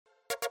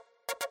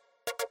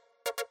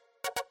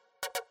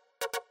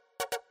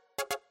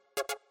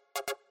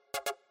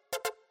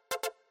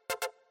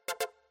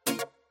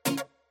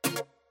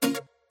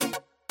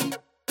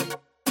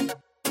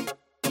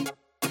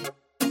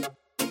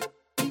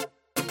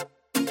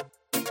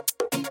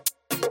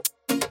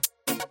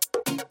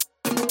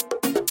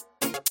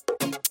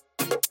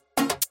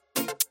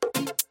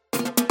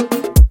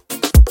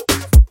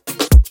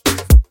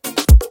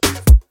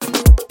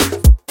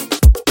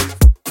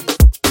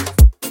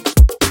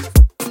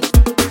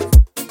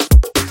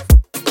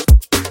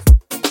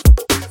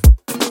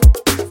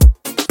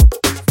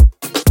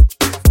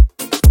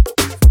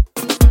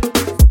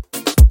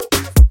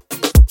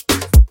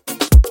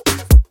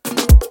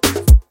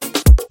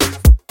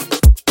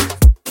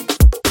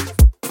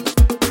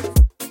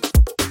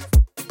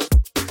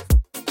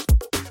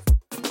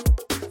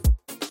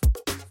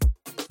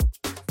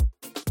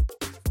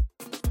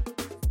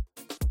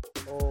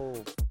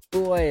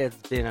boy,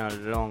 it's been a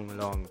long,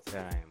 long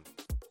time.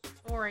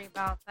 Sorry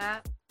about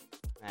that.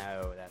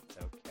 Oh, that's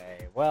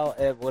okay. Well,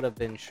 it would have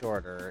been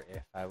shorter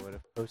if I would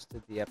have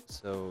posted the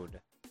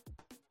episode,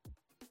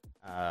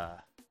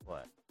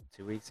 what,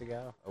 2 weeks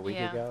ago? A week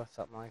Yeah. ago?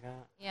 Something like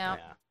that? Yeah.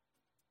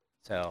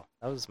 So,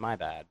 that was my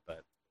bad,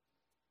 but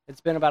it's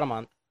been about a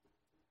month.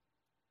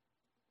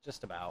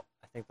 Just about.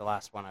 I think the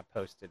last one I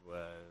posted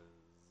was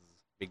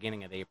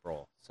beginning of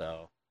April,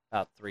 so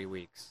about 3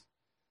 weeks.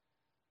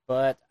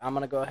 But I'm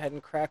going to go ahead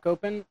and crack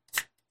open.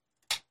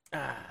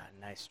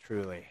 Nice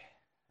truly.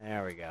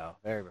 There we go.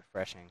 Very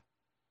refreshing.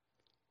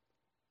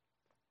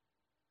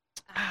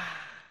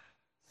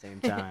 Same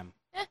time.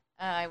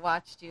 I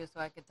watched you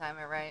so I could time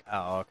it right.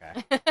 Oh, okay.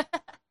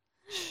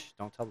 Shh,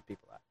 don't tell the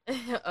people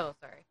that. Oh,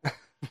 sorry.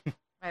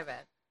 My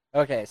bad.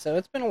 Okay, so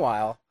it's been a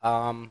while.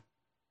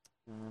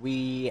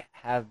 We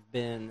have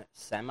been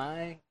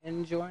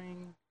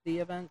semi-enjoying the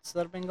events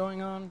that have been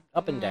going on,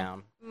 up and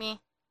down. Me.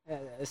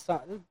 It's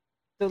not,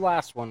 the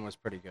last one was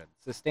pretty good.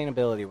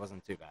 Sustainability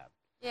wasn't too bad.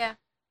 Yeah.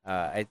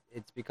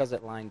 It's because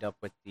it lined up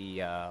with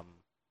the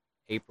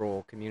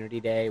April Community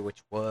Day,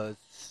 which was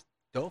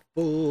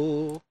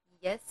stufful.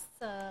 Yes,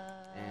 sir.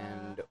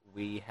 And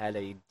we had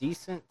a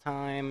decent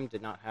time.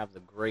 Did not have the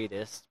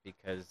greatest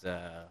because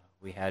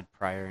we had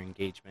prior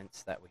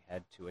engagements that we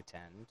had to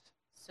attend.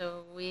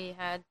 So we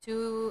had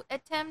to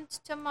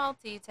attempt to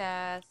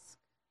multitask.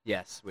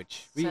 Yes,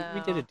 which we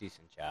did a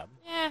decent job.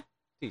 Yeah.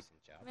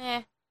 Decent job.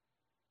 Meh.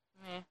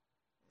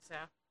 So.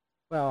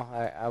 Well,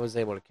 I was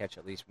able to catch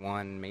at least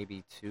one,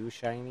 maybe two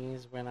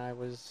shinies when I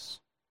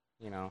was,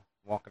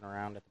 walking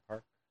around at the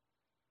park.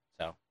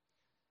 So,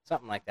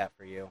 something like that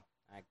for you.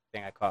 I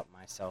think I caught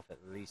myself at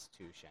least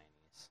two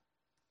shinies.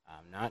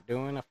 I'm not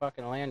doing a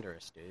fucking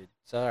Landorus, dude.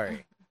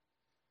 Sorry.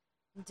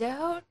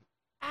 Don't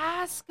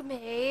ask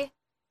me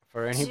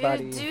For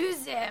anybody, to do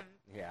them.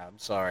 yeah, I'm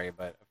sorry,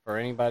 but for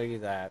anybody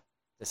that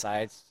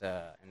decides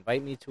to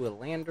invite me to a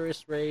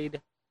Landorus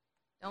raid,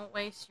 Don't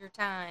waste your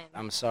time.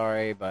 I'm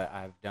sorry, but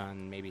I've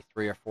done maybe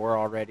 3 or 4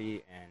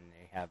 already, and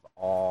they have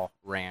all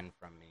ran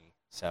from me.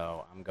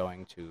 So I'm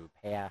going to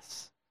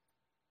pass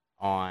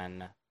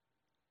on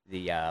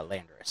the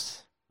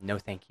Landorus. No,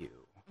 thank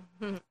you.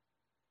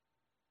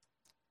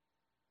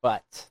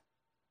 But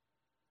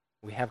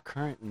we have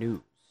current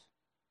news.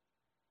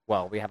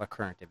 Well, we have a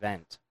current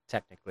event,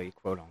 technically,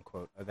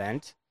 quote-unquote,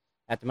 event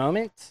at the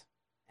moment.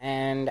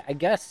 And I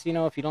guess,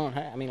 if you don't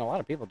have... a lot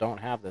of people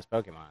don't have this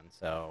Pokemon,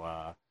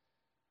 so...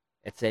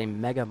 it's a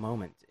mega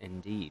moment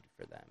indeed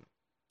for them.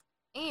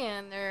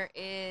 And there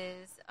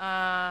is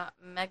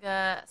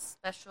mega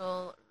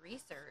special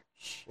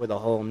research. With a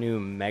whole new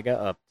mega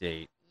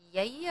update.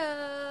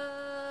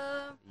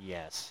 Yeah.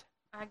 Yes.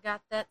 I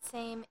got that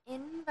same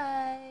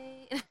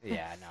invite.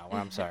 Yeah, no,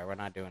 I'm sorry. We're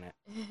not doing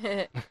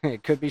it.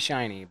 It could be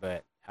shiny,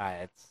 but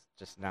it's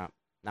just not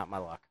my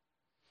luck.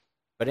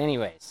 But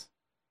anyways,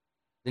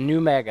 the new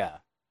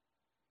mega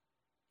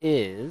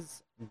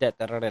is...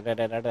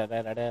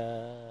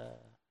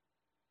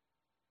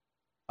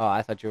 Oh,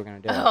 I thought you were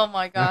going to do it. Oh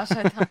my gosh.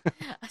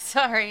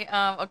 Sorry.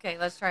 Okay,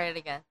 let's try it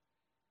again.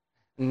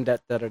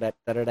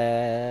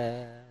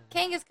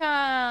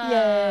 Kangaskhan!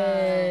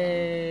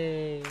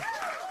 Yay!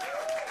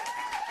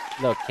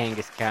 Look,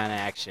 Kangaskhan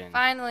action.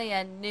 Finally,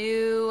 a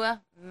new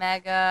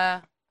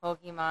mega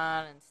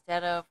Pokemon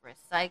instead of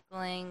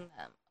recycling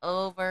them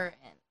over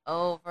and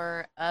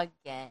over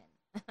again.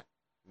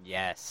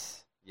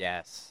 Yes.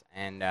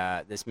 And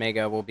this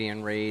mega will be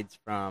in raids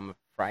from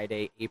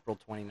Friday, April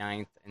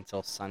 29th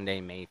until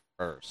Sunday, May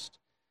 1st.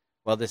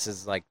 Well, this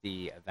is like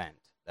the event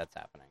that's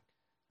happening.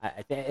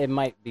 I think it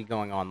might be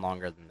going on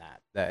longer than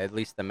that, at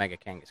least the Mega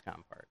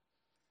Kangaskhan part.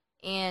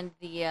 And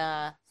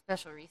the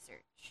special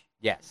research.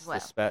 Yes, well.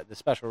 the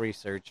special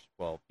research,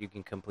 well, you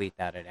can complete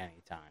that at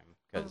any time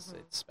because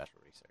it's special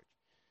research.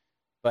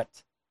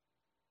 But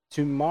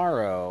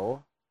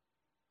tomorrow,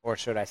 or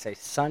should I say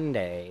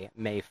Sunday,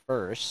 May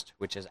 1st,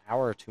 which is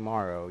our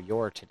tomorrow,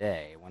 your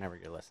today, whenever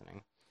you're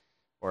listening,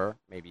 or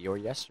maybe your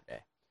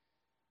yesterday,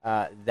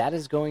 that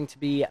is going to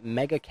be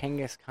Mega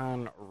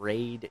Kangaskhan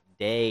Raid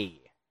Day.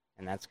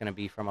 And that's going to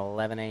be from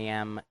 11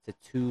 a.m. to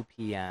 2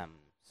 p.m.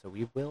 So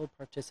we will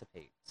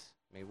participate.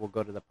 Maybe we'll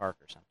go to the park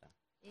or something.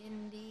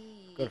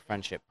 Indeed. Go to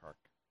Friendship Park.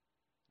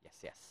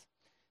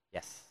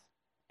 Yes.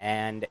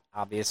 And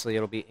obviously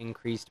it'll be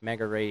increased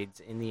mega raids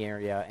in the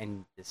area.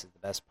 And this is the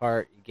best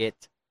part. You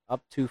get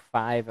up to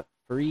 5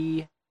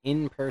 free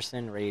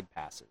in-person raid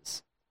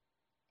passes.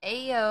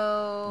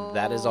 Ayo.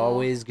 That is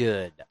always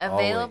good.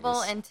 Available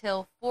always.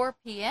 Until 4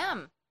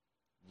 p.m.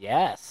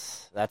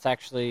 Yes. That's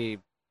actually...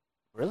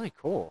 really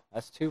cool.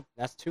 That's 2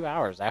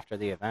 hours after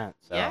the event.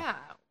 So yeah,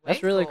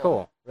 that's really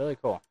cool. Really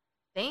cool.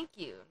 Thank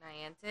you,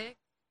 Niantic.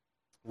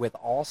 With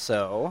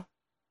also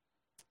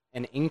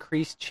an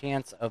increased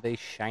chance of a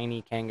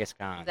shiny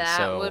Kangaskhan.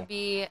 That would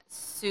be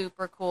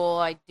super cool.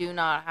 I do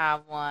not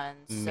have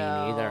one. Me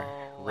neither.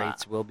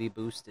 Rates will be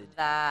boosted.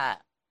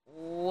 That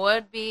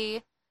would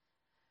be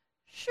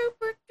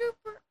super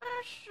duper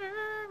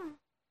awesome.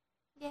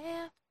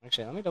 Yeah.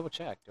 Actually, let me double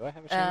check. Do I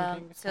have a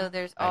shiny Kangaskhan? So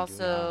there's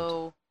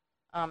also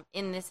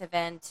In this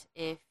event,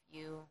 if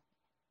you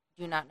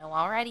do not know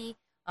already,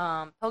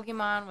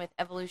 Pokemon with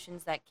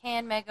evolutions that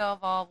can Mega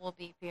Evolve will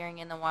be appearing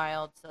in the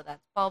wild. So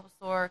that's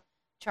Bulbasaur,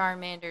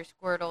 Charmander,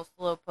 Squirtle,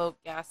 Slowpoke,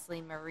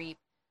 Gastly, Mareep,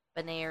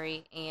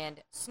 Baneri,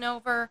 and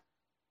Snover.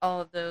 All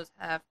of those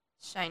have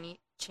shiny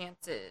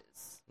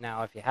chances.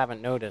 Now, if you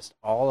haven't noticed,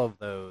 all of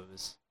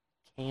those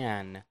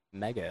can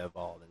Mega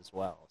Evolve as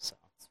well. So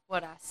That's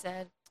what I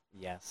said.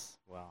 yes,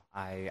 well,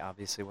 I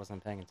obviously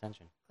wasn't paying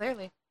attention.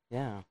 Clearly.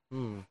 Yeah.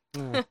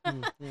 Yes.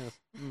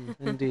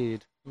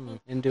 Indeed.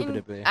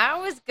 Indubitably. I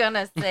was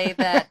gonna say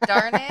that,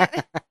 darn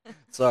it.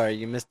 Sorry,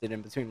 you missed it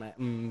in between my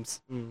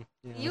ums. Yes,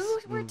 You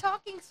were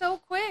talking so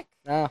quick.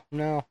 Oh,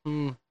 no.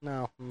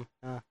 No.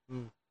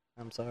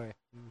 I'm sorry.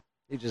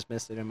 You just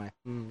missed it in my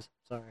ums.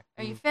 Sorry.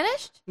 Are you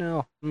finished?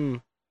 No.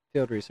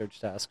 Field research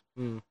task.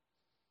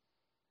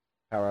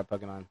 Power up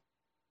Pokemon.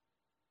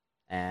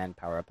 And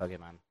power up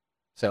Pokemon.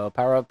 So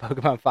power up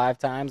Pokemon 5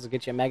 times will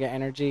get you Mega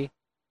Energy.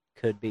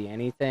 Could be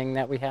anything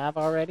that we have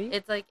already.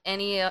 It's like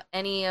any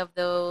of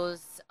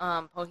those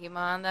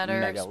Pokemon that are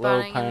Mega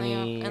spawning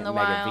Lopunny, in the Mega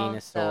wild.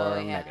 Venusaur, So,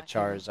 yeah, Mega any of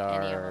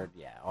Charizard, them.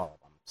 yeah, all of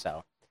them.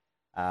 So,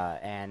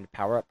 and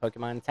power up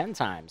Pokemon 10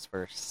 times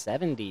for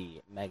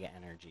 70 Mega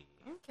Energy.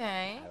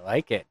 Okay. I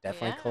like it.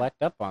 Definitely Yeah.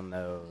 collect up on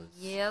those.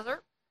 Yeah,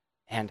 they're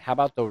And how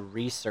about the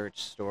research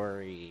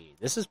story?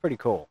 This is pretty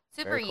cool.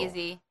 super Very cool.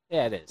 easy.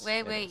 Yeah, it is. Way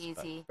It is,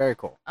 but easy. very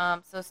cool.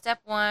 So step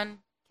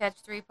 1,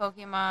 catch 3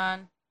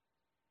 Pokemon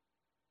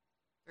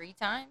 3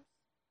 times.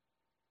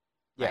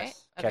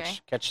 Yes. Right? Okay.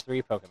 Catch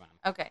 3 Pokemon.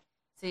 Okay.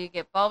 So you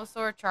get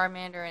Bulbasaur,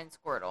 Charmander, and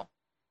Squirtle.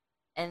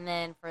 And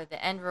then for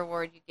the end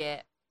reward, you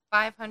get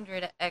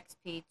 500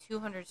 XP,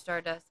 200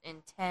 Stardust,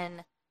 and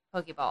 10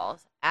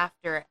 Pokeballs.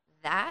 After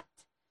that,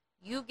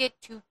 you get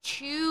to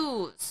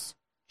choose.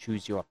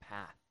 Choose your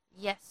path.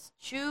 Yes,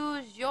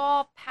 choose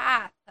your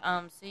path.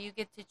 So you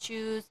get to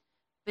choose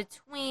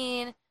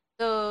between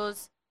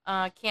those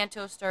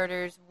Kanto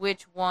starters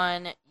which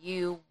one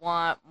you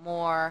want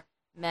more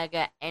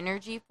Mega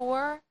Energy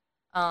for.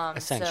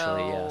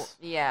 Essentially, yes.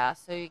 Yeah,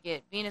 so you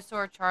get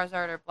Venusaur,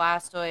 Charizard, or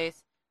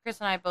Blastoise. Chris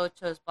and I both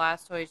chose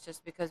Blastoise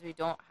just because we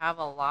don't have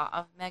a lot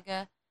of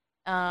Mega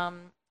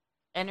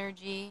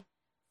energy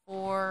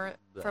for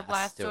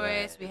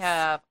Blastoise. We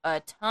have a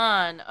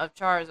ton of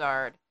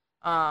Charizard,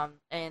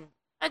 and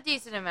a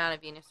decent amount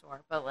of Venusaur,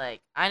 but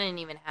like I didn't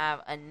even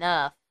have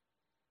enough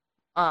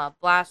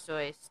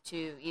Blastoise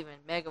to even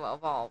Mega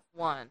Evolve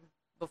one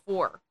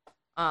before.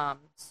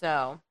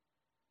 So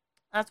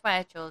that's why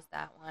I chose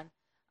that one.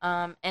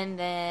 And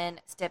then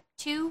step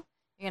 2, you're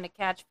gonna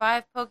catch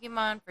 5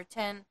 Pokemon for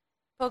 10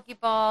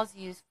 Pokeballs.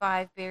 Use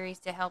 5 berries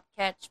to help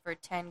catch for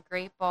 10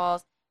 Great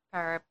Balls.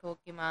 Power up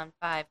Pokemon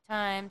 5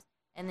 times,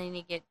 and then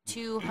you get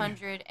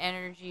 200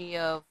 energy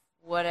of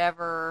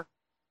whatever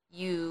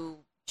you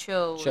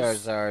chose.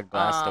 Charizard,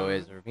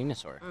 Blastoise, or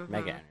Venusaur.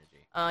 Mega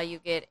Energy. You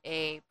get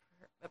a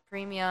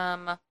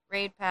premium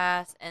raid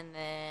pass and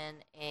then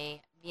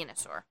a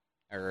Venusaur.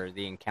 Or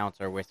the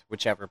encounter with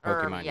whichever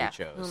Pokemon you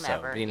chose.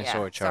 Whomever. So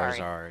Venusaur,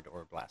 Charizard,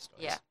 or Blastoise.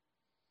 Yeah.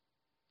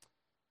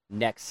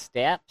 Next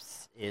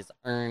steps is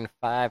earn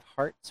 5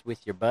 hearts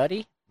with your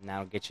buddy. And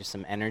that'll get you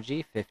some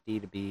energy, 50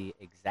 to be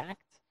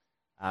exact.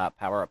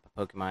 Power up a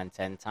Pokemon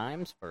 10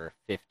 times for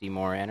 50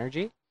 more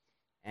energy.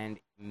 And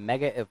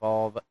Mega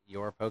Evolve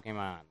your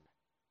Pokemon,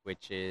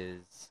 which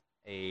is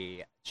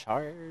a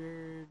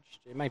charged.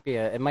 It might be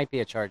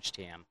a charged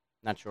TM.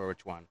 Not sure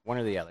which one. One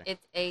or the other.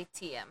 It's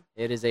ATM.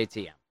 It is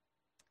ATM.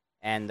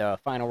 And the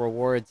final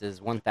rewards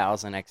is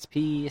 1,000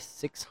 XP,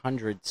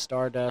 600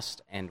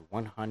 Stardust, and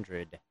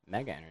 100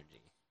 Mega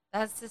Energy.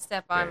 That's the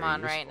step I'm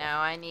on right now.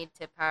 I need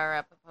to power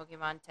up a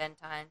Pokemon 10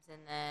 times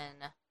and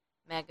then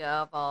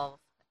Mega Evolve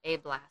a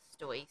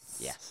Blastoise.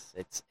 Yes,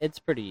 it's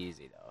pretty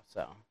easy though,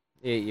 so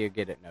you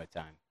get it in no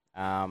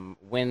time.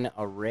 Win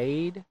a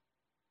raid,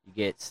 you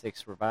get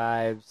 6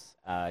 revives.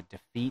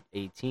 Defeat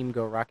a Team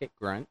Go Rocket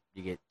Grunt,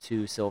 you get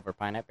 2 Silver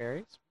Pineapple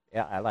Berries.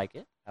 Yeah, I like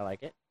it.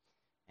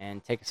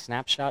 And take a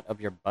snapshot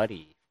of your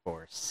buddy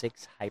for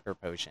 6 Hyper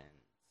Potions.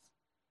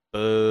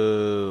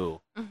 Boo!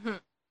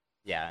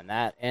 Yeah, and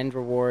that end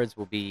rewards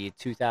will be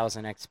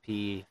 2,000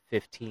 XP,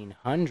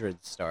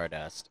 1,500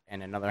 Stardust,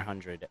 and another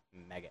 100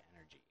 Mega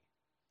Energy.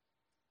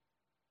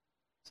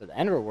 So the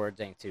end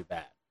rewards ain't too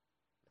bad.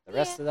 But the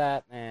rest of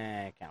that,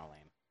 kind of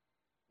lame.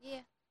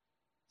 Yeah.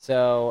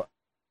 So,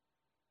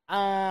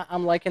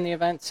 I'm liking the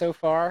event so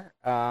far.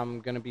 I'm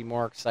going to be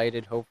more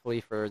excited,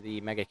 hopefully, for the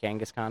Mega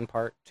Kangaskhan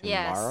part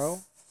tomorrow.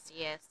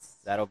 Yes.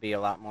 That'll be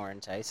a lot more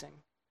enticing.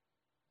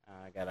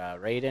 I got a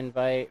raid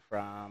invite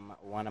from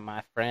one of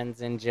my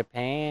friends in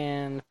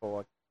Japan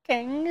for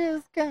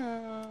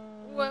Kangaskhan.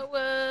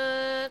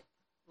 What?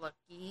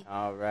 Lucky.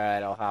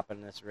 Alright, I'll hop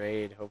in this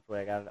raid. Hopefully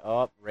I got it.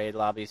 Oh, raid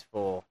lobby's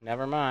full.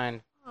 Never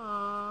mind.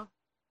 Aww.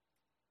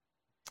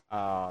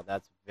 Oh,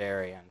 that's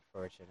very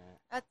unfortunate.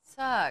 That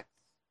sucks.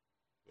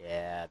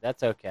 Yeah,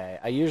 that's okay.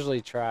 I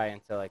usually try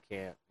until I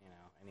can't,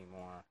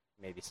 anymore.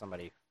 Maybe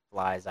somebody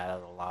flies out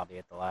of the lobby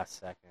at the last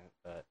second,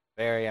 but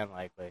very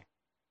unlikely.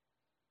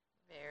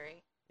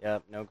 Very.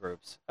 Yep, no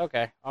groups.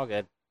 Okay, all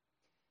good.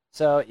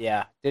 So,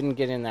 yeah, didn't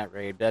get in that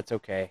raid, but that's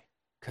okay.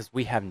 Because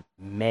we have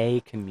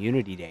May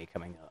Community Day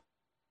coming up.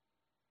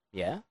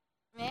 Yeah?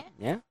 Meh,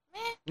 Yeah?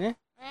 meh, Yeah?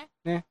 meh,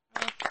 Yeah?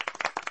 meh.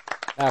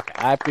 Okay,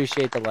 I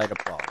appreciate the light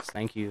applause.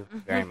 Thank you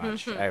very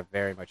much. I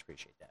very much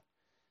appreciate that.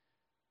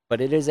 But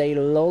it is a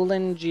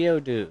Alolan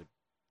Geodude.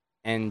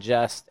 And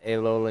just a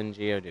Alolan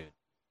Geodude.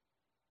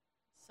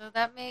 So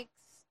that makes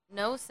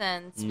no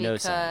sense No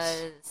because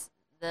sense.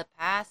 the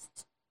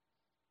past,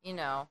 you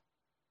know,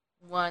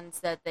 ones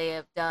that they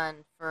have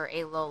done for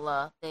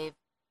Alola, they've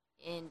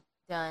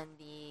done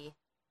the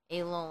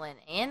Alolan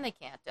and the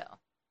Kanto.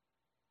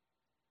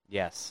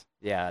 Yes.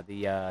 Yeah,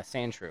 the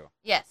Sandshrew.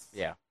 Yes.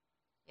 Yeah.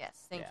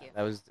 Yes, thank Yeah,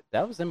 you.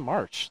 that was in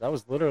March. That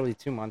was literally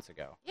 2 months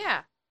ago.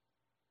 Yeah.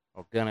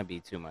 Or gonna be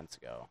 2 months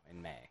ago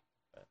in May.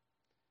 But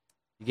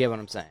you get what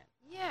I'm saying.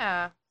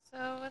 Yeah.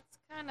 So it's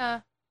kind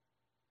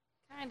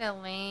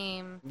of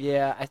lame.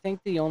 Yeah, I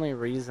think the only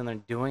reason they're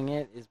doing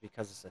it is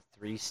because it's a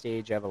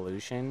 3-stage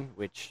evolution,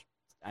 which,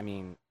 I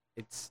mean,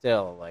 it's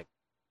still like,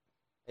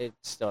 it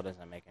still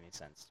doesn't make any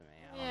sense to me.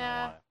 I don't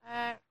know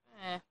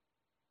why.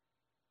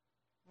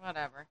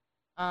 Whatever.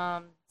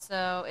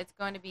 So it's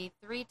going to be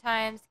 3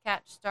 times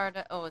catch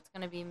Stardust. Oh, it's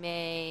going to be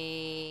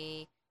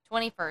May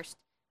 21st.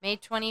 May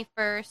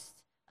 21st,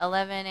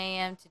 11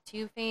 a.m. to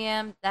 2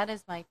 p.m. That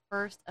is my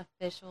first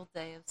official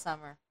day of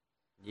summer.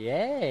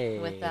 Yay!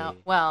 I'm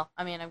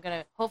going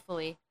to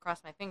hopefully,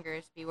 cross my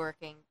fingers, be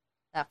working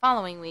that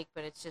following week,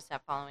 but it's just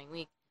that following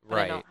week. But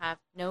Right. I don't have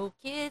no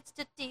kids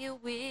to deal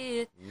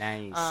with.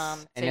 Nice.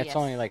 So And it's yes.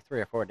 only like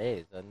 3 or 4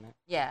 days, isn't it?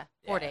 Yeah,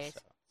 4 Yeah, days.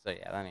 So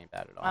yeah, that ain't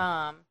bad at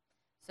all.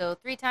 So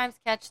 3 times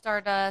catch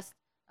Stardust,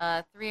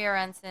 3-hour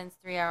instance,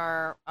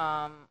 3-hour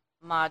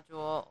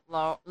module,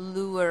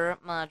 lure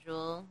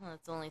module. Well,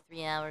 it's only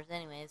 3 hours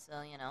anyway,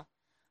 so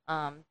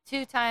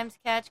 2 times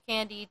catch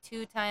candy,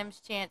 2 times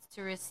chance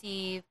to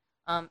receive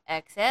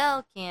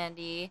XL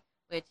candy,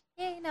 which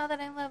yay! Now that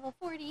I'm level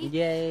 40,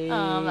 Yay!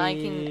 I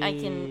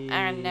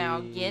can now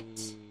get.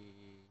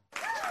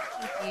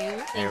 Thank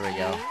you. There we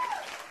go.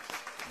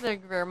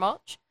 Thank you very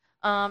much.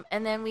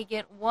 And then we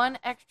get 1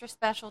 extra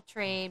special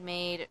trade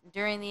made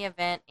during the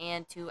event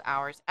and 2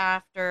 hours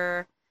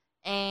after.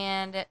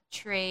 And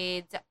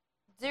trades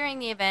during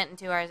the event and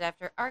 2 hours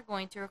after are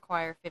going to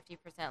require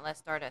 50% less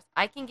Stardust.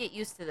 I can get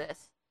used to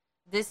this.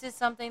 This is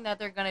something that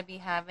they're going to be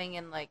having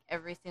in like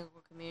every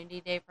single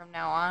community day from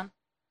now on.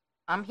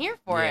 I'm here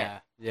for it.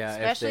 Yeah,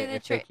 Especially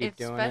if they keep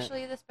doing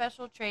especially the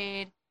special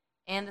trade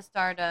and the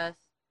Stardust.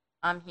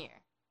 I'm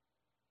here.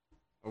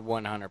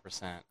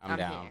 100%. I'm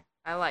down. Here.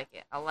 I like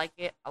it. I like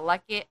it. I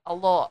like it a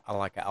lot. I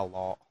like it a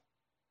lot.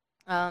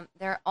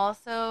 They're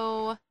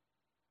also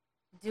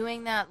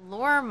doing that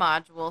lore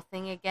module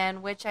thing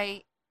again, which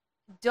I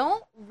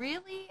don't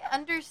really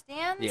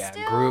understand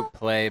still. Group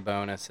play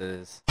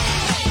bonuses.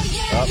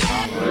 Oh,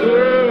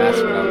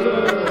 that's what I was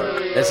going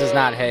for. This is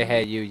not hey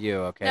hey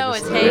you, okay? No,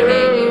 this it's is hey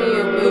hey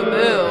you boo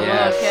boo.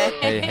 Yes, Okay.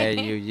 hey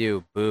hey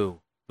you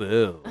boo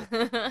boo.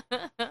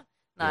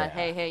 Not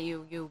hey hey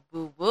you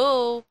boo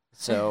boo.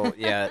 So,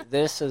 yeah,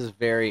 this is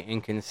very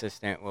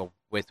inconsistent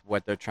with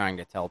what they're trying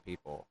to tell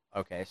people.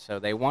 Okay, so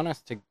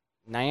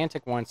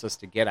Niantic wants us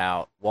to get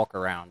out, walk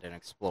around, and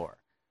explore.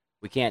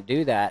 We can't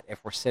do that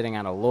if we're sitting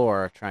on a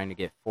lure trying to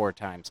get 4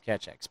 times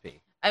catch XP.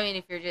 I mean,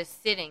 if you're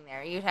just sitting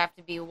there, you'd have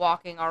to be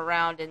walking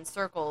around in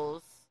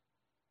circles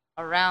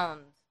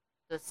around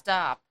the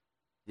stop.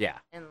 Yeah.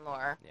 In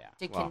lore. Yeah.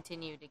 To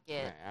continue to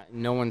get.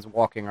 No one's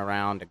walking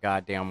around a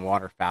goddamn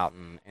water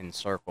fountain in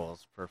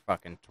circles for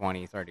fucking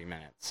 20, 30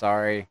 minutes.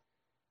 Sorry.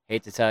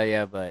 Hate to tell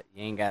you, but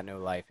you ain't got no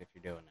life if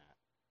you're doing that.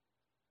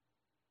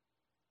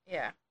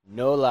 Yeah.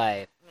 No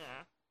life.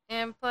 Yeah.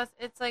 And plus,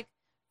 it's like,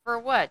 for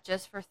what?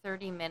 Just for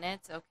 30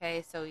 minutes?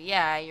 Okay, so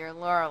yeah, your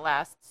lure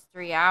lasts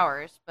 3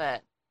 hours,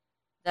 but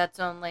that's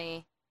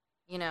only,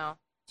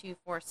 2,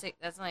 4, 6.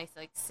 That's only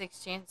like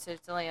 6 chances.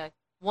 It's only like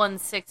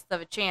 1/6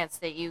 of a chance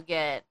that you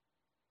get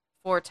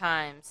 4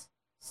 times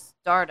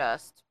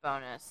Stardust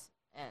bonus,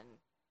 and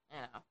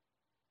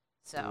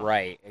so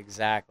Right,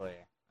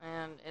 exactly.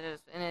 and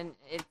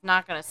it's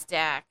not gonna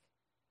stack,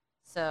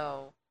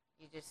 so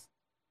you just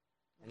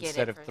get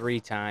Instead it of 3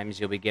 times,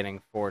 you'll be getting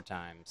 4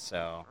 times.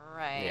 So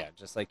right. Yeah,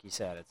 just like you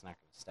said, it's not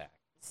going to stack.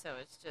 So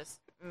it's just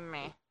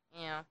meh,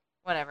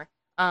 whatever.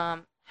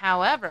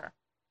 However,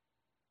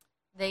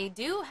 they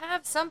do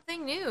have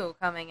something new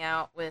coming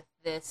out with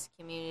this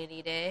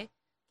community day,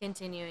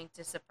 continuing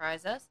to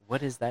surprise us.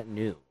 What is that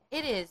new?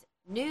 It is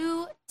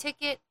new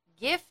ticket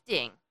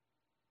gifting.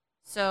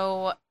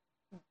 So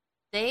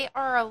they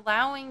are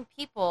allowing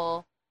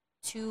people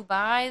to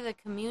buy the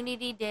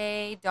community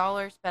day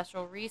dollar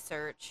special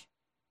research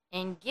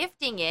and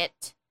gifting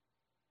it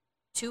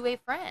to a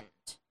friend.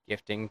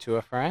 Gifting to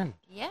a friend.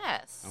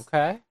 Yes.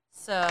 Okay.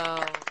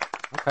 So.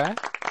 Okay.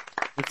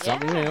 It's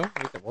something new.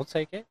 We'll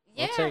take it.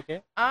 Yeah. We'll take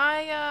it.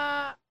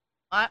 I'd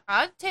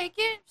take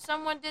it. If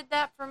someone did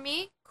that for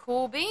me,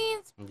 Cool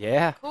beans.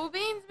 Yeah. Cool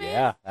beans, man.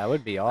 Yeah, that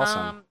would be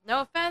awesome.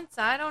 No offense,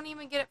 I don't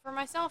even get it for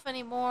myself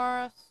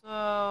anymore.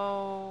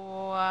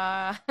 So,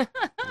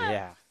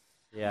 Yeah.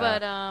 Yeah.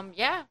 But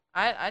yeah,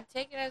 I'd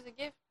take it as a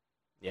gift.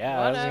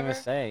 Yeah, I was Whatever. gonna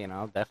say,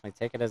 definitely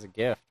take it as a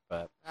gift,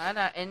 but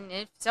And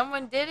if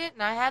someone did it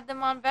and I had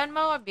them on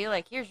Venmo, I'd be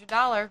like, "Here's your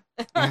 $1.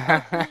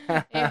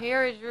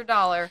 Here is your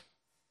 $1."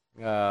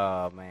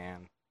 oh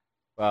man.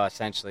 Well,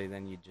 essentially,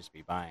 then you'd just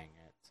be buying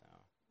it. So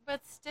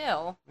But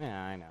still,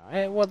 yeah, I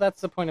know. Well,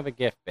 that's the point of a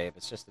gift, babe.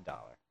 It's just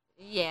 $1.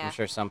 yeah. I'm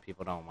sure some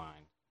people don't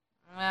mind.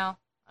 Well,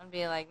 I'd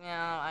be like, "No,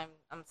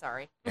 I'm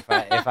sorry." If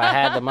I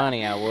had the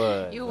money, I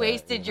would. You but,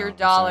 wasted you know your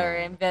what I'm $1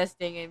 saying.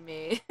 investing in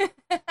me.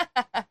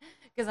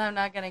 Because I'm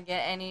not gonna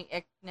get any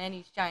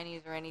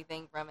shinies or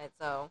anything from it.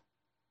 So,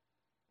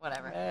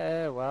 whatever.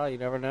 Well, you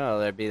never know.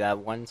 There'd be that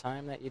one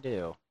time that you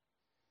do.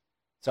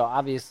 So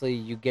obviously,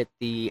 you get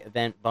the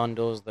event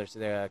bundles. There's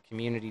the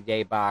community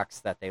day box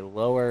that they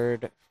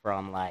lowered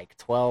from like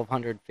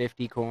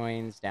 1,250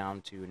 coins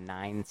down to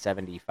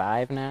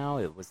 975 now.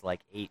 It was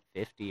like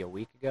 850 a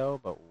week ago,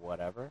 but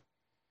whatever.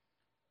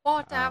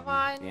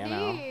 Whatever, You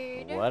know,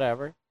 indeed.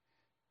 whatever.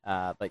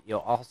 But you'll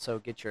also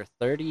get your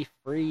 30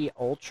 free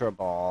Ultra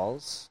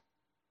Balls.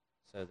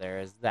 So there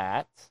is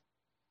that.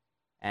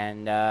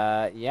 And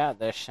yeah,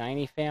 the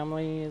shiny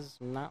family is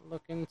not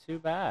looking too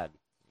bad.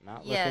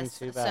 Not looking Yes.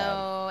 too bad.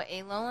 So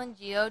a Alolan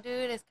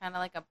Geodude is kind of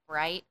like a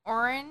bright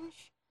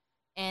orange,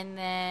 and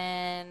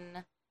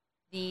then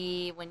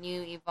when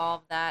you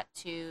evolve that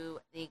to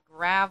the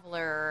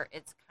Graveler,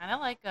 it's kind of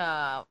like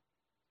a.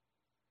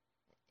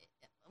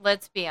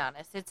 Let's be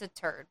honest, it's a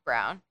turd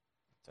brown.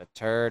 It's a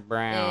turd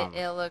brown.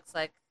 It looks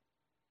like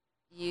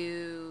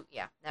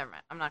yeah, never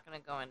mind. I'm not going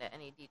to go into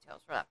any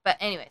details for that. But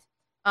anyways,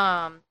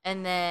 and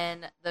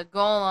then the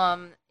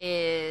Golem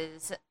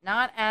is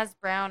not as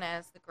brown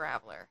as the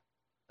Graveler,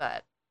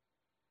 but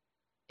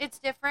it's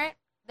different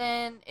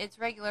than its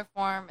regular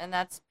form, and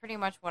that's pretty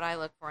much what I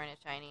look for in a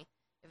shiny.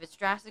 If it's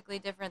drastically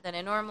different than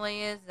it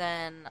normally is,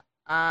 then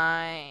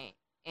I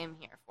am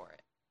here for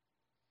it.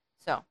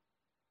 So,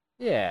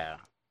 Yeah.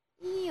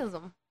 use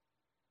them.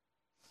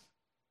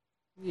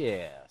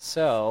 Yeah.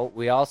 So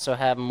we also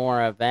have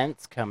more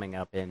events coming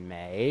up in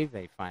May.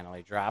 They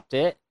finally dropped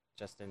it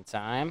just in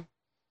time.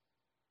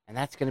 And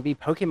that's going to be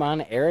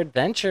Pokemon Air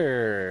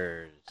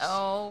Adventures.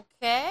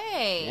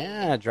 Okay.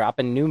 Yeah,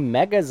 dropping new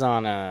megas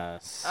on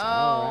us.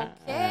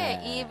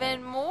 Okay,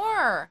 even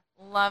more.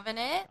 Loving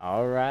it.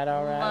 All right.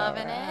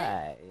 Loving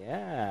it.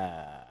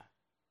 Yeah.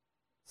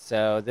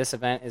 So this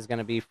event is going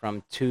to be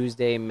from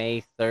Tuesday,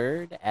 May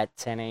 3rd at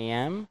 10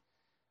 a.m.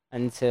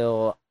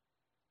 until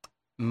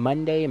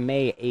Monday,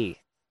 May 8th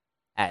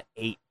at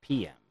 8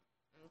 p.m.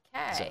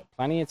 Okay. So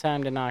plenty of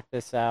time to knock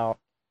this out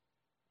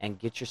and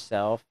get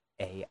yourself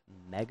a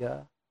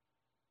Mega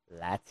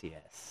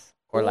Latias.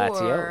 Or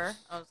Latios.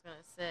 I was going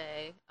to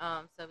say,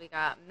 so we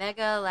got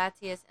Mega,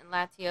 Latias, and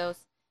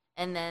Latios,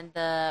 and then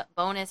the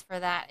bonus for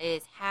that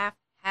is half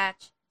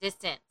hatch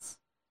distance.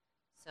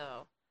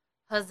 So,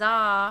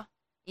 huzzah!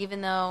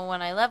 Even though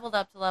when I leveled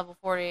up to level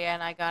 40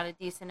 and I got a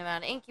decent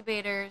amount of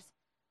incubators,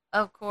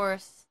 of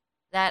course,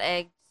 that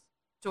egg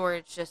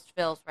storage just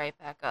fills right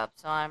back up.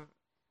 So I'm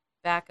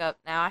back up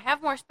now. I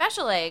have more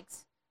special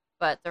eggs,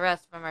 but the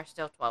rest of them are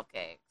still 12k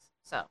eggs.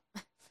 So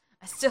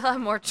I still have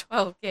more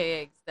 12k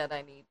eggs that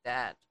I need to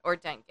hatch, or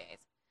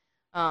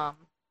 10ks.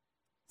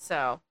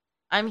 So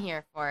I'm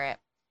here for it.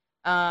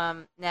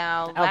 Now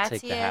I'll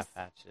take the Latias, half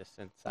hatch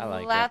distance. I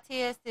like it.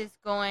 Latias is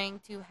going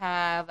to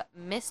have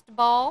Mist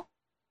Ball,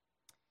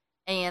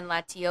 and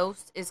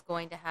Latios is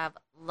going to have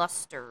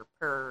Luster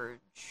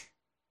Purge.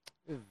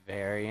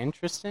 Very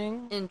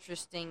interesting.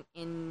 Interesting,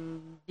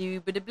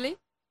 indubitably.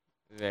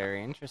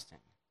 Very interesting.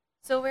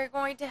 So we're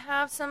going to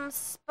have some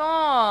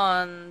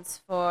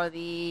spawns for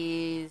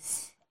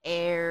these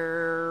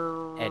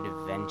air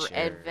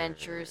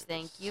adventures.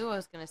 Thank you. I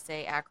was going to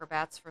say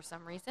acrobats for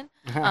some reason.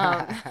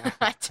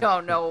 I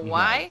don't know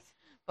why, Nice.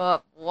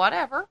 but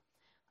whatever.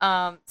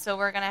 So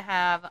we're going to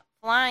have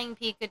Flying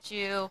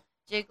Pikachu,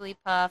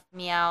 Jigglypuff,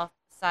 Meowth,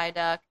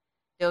 Psyduck,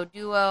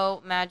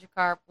 Doduo,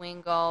 Magikarp,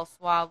 Wingull,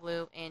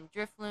 Swablu, and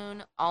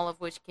Drifloon, all of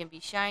which can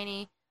be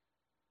shiny.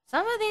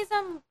 Some of these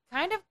I'm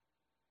kind of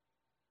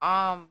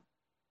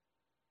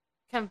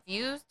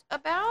confused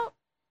about.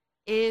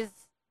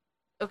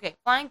 Okay,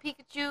 Flying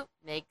Pikachu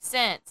makes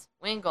sense.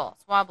 Wingull,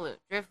 Swablu,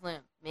 Drifloon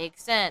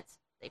makes sense.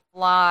 They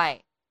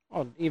fly.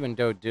 Well, even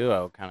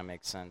Doduo kind of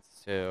makes sense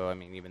too. I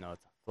mean, even though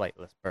it's a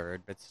flightless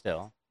bird, but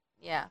still.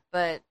 Yeah,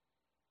 but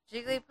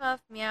Jigglypuff,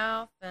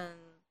 Meowth, and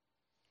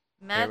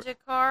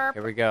Magikarp.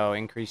 Here we go.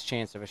 Increased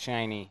chance of a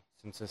shiny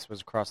since this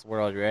was across the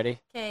world. You ready?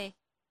 Okay.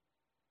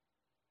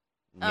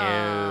 No.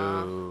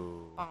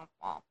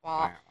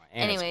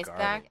 And And it's anyways,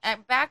 garbage.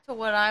 back to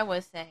what I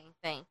was saying.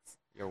 Thanks.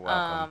 You're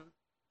welcome.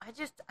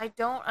 I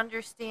don't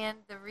understand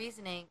the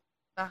reasoning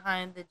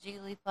behind the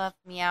Jigglypuff,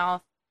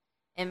 Meowth,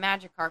 and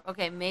Magikarp.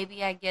 Okay,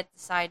 maybe I get the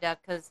Psyduck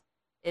because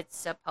it's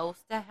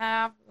supposed to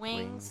have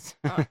wings.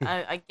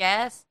 I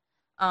guess.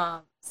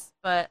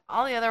 But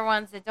all the other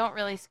ones that don't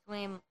really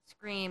scream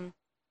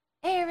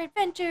air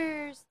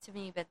adventures to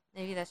me, but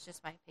maybe that's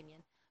just my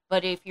opinion.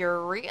 But if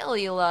you're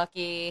really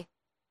lucky,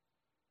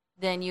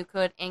 then you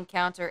could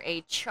encounter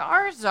a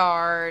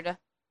Charizard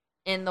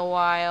in the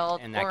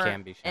wild, And that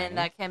can be shiny. and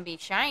that can be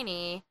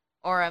shiny,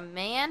 or a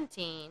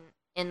Mantine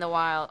in the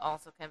wild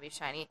also can be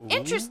shiny.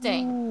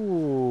 Interesting.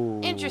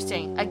 Ooh.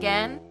 Interesting.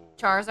 Again,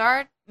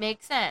 Charizard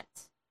makes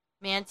sense.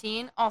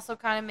 Mantine also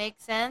kind of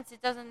makes sense.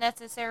 It doesn't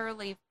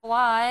necessarily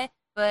fly,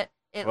 but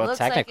it Well, looks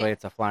technically, like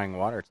it's a flying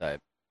water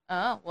type.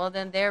 Oh, well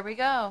then there we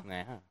go.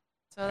 Yeah.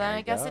 So There then I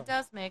you guess go. it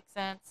does make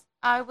sense.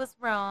 I was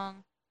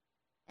wrong,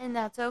 and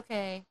that's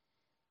okay.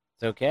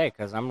 It's okay,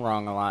 because I'm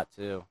wrong a lot,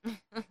 too.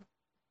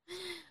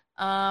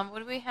 What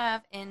do we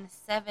have in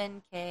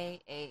 7K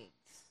eggs?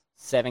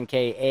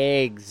 7K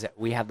eggs.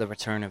 We have the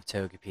return of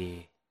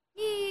Togepi.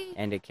 Yee.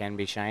 And it can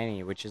be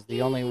shiny, which is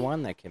the only Yee.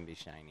 one that can be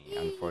shiny, Yee.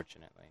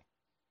 unfortunately.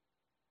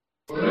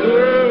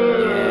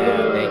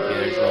 Yeah, thank you.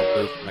 There's a little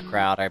boo from the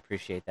crowd. I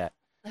appreciate that.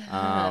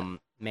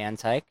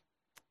 Mantike,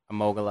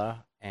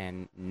 Amogola,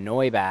 and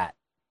Noibat.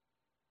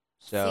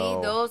 So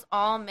See, those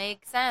all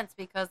make sense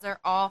because they're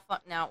all fun.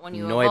 Now, when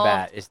you Noibat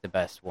evolve, is the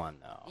best one,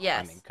 though.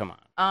 Yes. I mean, come on.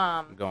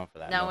 I'm um, going for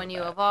that. now when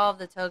you Noibat. evolve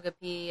the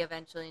Togepi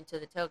eventually into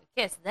the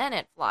Togekiss, then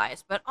it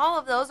flies. But all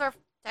of those are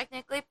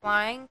technically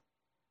flying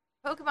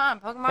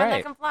Pokemon that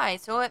Right. can fly,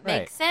 so it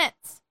makes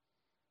sense.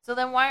 So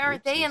then why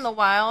aren't they in Oopsies. the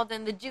wild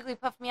and the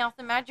Jigglypuff, Meowth,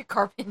 and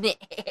Magikarp in the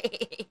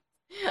egg?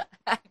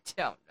 I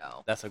don't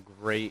know. That's a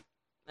great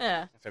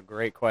Yeah,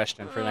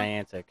 question for Mm.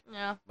 Niantic,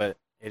 yeah. but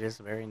it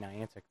is a very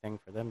Niantic thing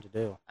for them to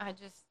do. I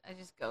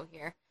just go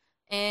here.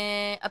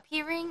 And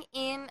appearing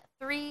in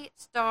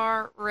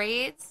 3-star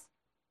raids.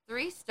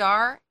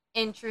 3-star,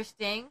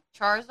 interesting.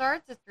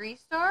 Charizard's a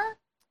 3-star?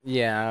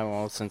 Yeah,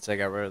 well, since they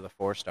got rid of the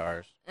 4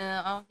 stars.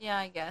 Oh, yeah,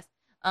 I guess.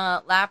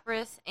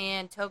 Lapras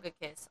and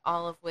Togekiss,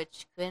 all of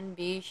which can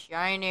be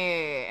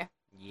shiny.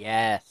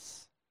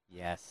 Yes.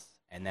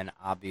 And then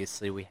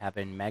obviously we have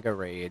in Mega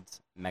Raids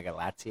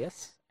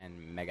Megalatius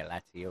and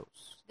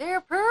Megalatios.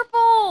 They're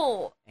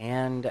purple!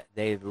 And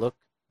they look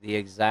the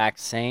exact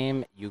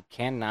same. You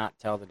cannot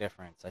tell the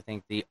difference. I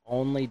think the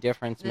only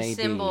difference The may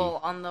symbol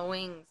on the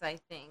wings, I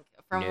think,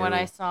 from what No.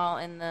 I saw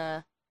in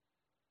the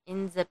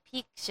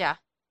picture.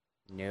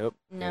 be... Nope.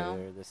 No.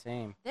 They're the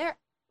same. There,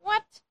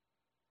 what?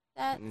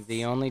 That's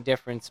The only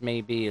difference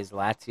may be is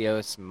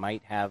Latios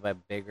might have a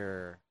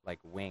bigger, like,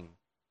 wing.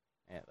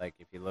 Like,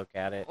 if you look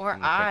at it or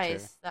in the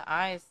eyes. picture. The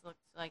eyes look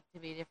like to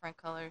be different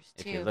colors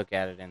If too. you look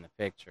at it in the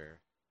picture,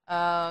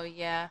 Oh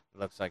yeah, it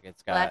looks like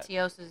it's got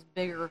Latios is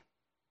bigger,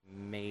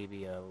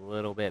 maybe a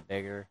little bit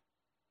bigger.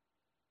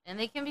 and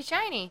they can be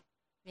shiny.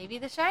 Maybe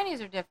the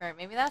shinies are different.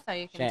 Maybe that's how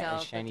you can tell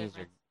the Shinies are,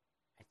 difference.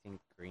 I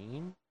think,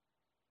 green.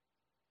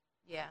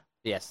 Yeah.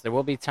 Yes, there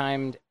will be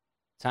timed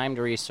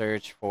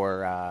research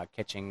for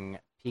catching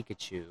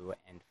Pikachu,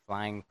 and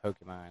flying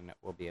Pokemon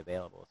will be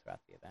available throughout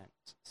the event.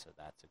 So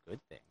that's a good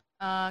thing.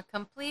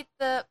 Complete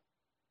the.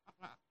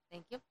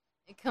 Thank you.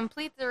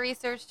 Complete the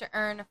research to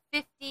earn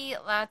 50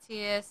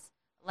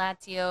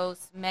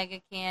 Latios,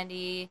 Mega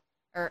Candy,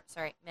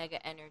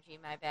 Mega Energy.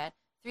 My bad.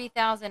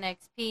 3,000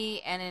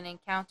 XP and an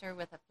encounter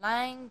with a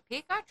flying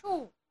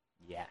Pikachu.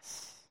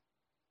 Yes,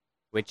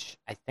 which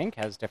I think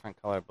has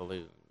different color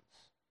balloons.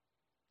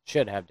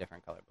 Should have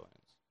different color balloons.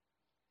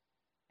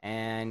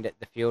 And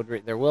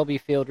there will be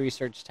field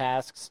research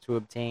tasks to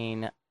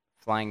obtain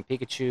Flying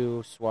Pikachu,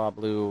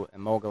 Swablu,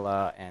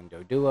 Emolga, and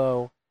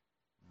Doduo,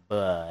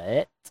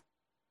 but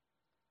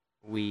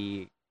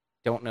we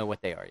don't know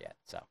what they are yet.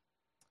 So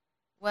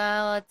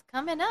Well, it's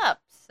coming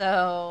up,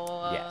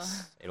 so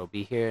yes, it'll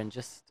be here in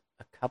just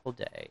a couple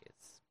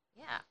days.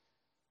 Yeah.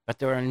 But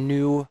there are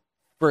new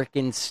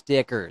freaking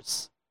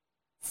stickers.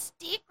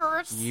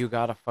 Stickers. You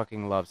gotta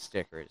fucking love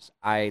stickers.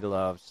 I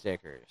love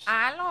stickers.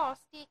 I love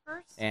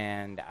stickers.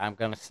 And I'm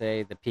gonna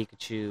say the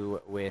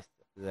Pikachu with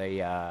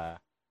the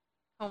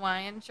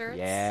Hawaiian shirts.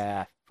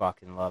 yeah,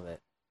 fucking love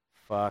it.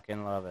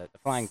 Fucking love it. The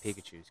flying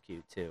Pikachu's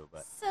cute too,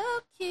 but So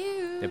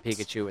cute. the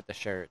Pikachu with the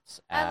shirts,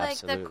 I like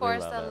absolutely the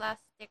love it. Corsola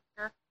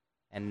sticker.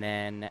 And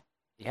then,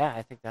 yeah,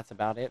 I think that's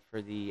about it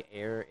for the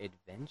Air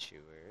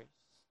Adventurers.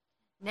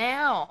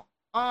 Now,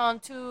 on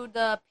to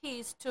the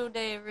piece to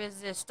the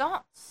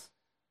resistance.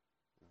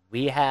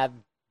 We have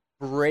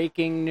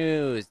breaking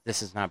news.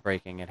 This is not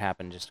breaking. It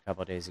happened just a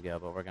couple of days ago,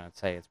 but we're going to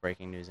say it's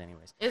breaking news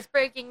anyways. It's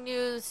breaking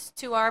news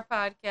to our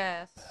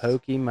podcast.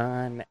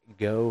 Pokemon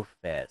Go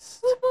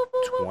Fest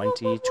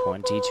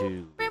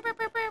 2022.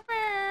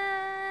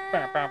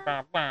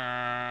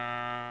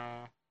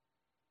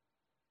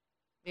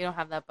 We don't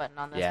have that button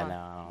on this Yeah, one.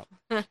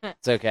 no,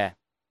 it's okay.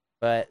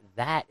 But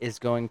that is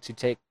going to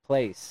take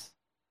place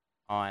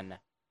on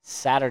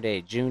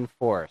Saturday, June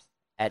 4th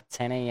at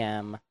 10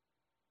 a.m.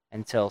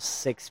 until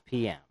 6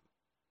 p.m.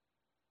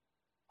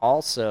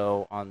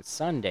 Also on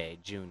Sunday,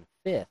 June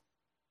 5th,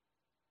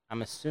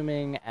 I'm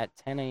assuming at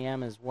 10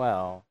 a.m. as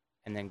well,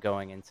 and then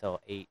going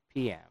until 8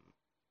 p.m.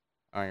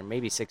 or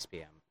maybe 6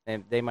 p.m.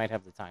 They might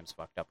have the times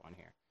fucked up on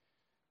here.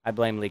 I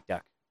blame Leak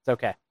Duck. It's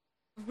okay.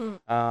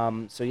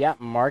 So yeah,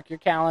 mark your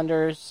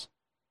calendars,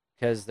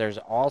 because there's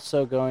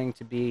also going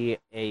to be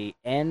a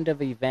end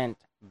of event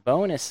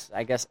bonus,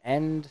 I guess,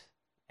 end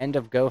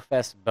of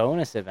GoFest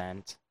bonus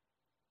event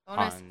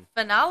Bonus on,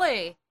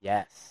 finale.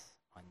 yes,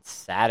 on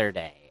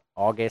Saturday,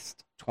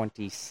 August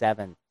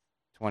 27th,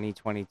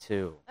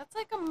 2022. That's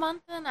like a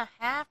month and a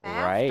half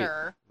Right,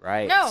 after.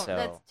 right. No, So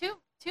that's two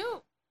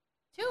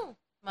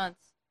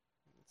months.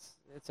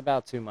 it's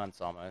about 2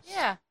 months almost.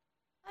 Yeah,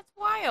 that's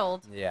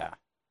wild. Yeah,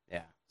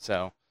 yeah.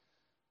 So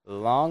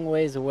long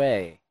ways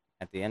away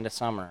at the end of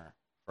summer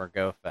for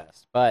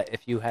GoFest. But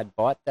if you had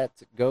bought that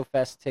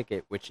GoFest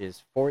ticket, which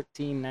is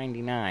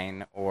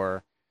 $14.99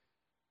 or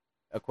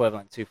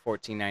equivalent to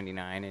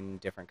 $14.99 in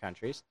different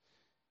countries,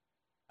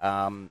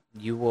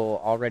 you will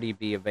already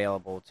be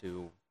available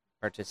to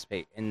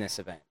participate in this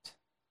event.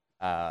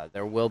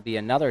 There will be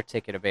another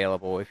ticket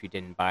available if you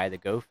didn't buy the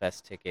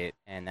GoFest ticket,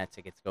 and that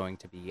ticket's going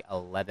to be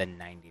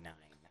 $11.99.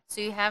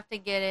 So you have to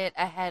get it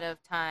ahead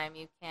of time.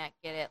 You can't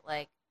get it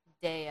like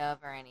day of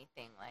or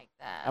anything like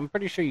that. I'm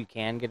pretty sure you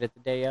can get it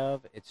the day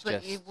of. It's but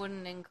just you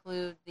wouldn't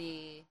include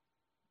the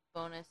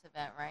bonus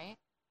event, right?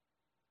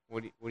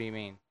 what do you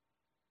mean?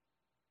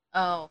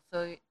 Oh,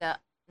 so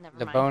that never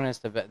The mind.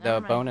 bonus event. The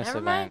Never mind. bonus Never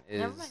event mind.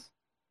 Never is mind.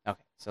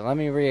 okay. So let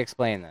me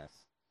re-explain this.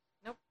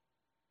 Nope.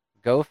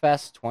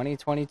 GoFest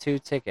 2022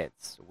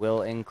 tickets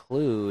will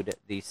include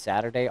the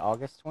Saturday,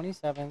 August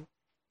 27th.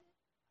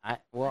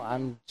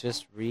 I'm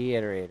just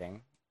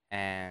reiterating,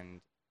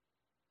 and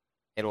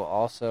it'll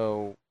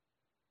also,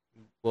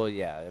 well,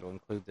 yeah, it'll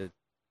include the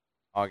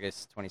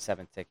August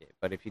 27th ticket.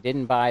 But if you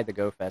didn't buy the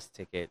GoFest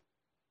ticket,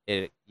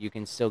 you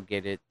can still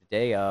get it the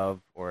day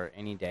of or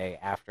any day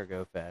after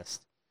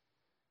GoFest,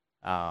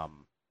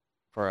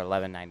 for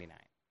 $11.99.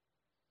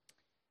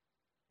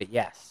 But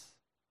yes,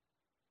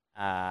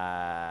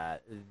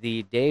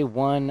 the day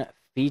one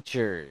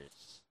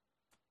features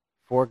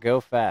for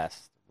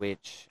GoFest,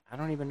 which I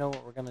don't even know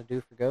what we're gonna do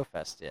for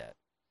GoFest yet,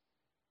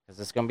 because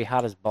it's gonna be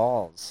hot as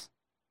balls,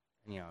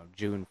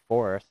 June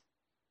 4th.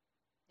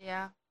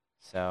 Yeah.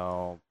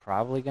 So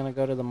probably gonna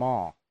go to the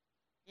mall.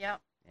 Yep.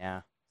 Yeah,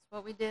 That's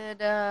what we did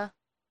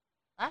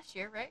last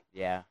year, right?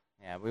 yeah.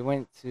 We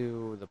went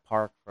to the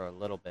park for a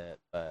little bit,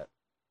 but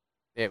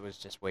it was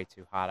just way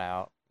too hot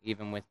out.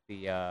 Even with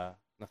the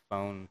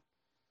phone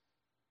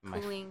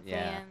Cooling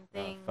fan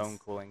things. phone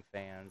cooling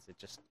fans,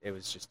 it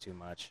was just too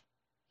much.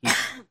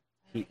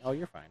 Heat. Oh,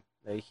 you're fine.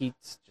 The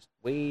heat's just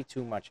way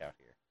too much out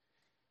here.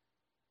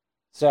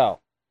 So,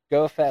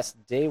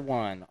 GoFest Day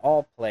 1,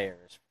 all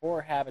players,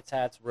 4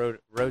 habitats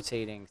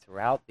rotating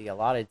throughout the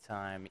allotted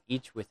time,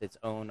 each with its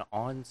own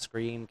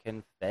on-screen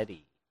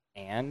confetti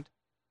and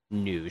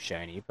new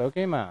shiny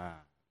Pokemon.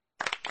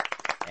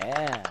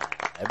 Yeah,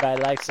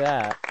 everybody likes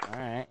that. All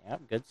right,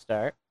 yep, good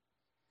start.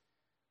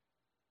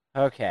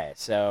 Okay,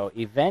 so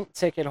event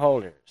ticket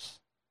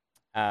holders.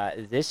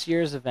 This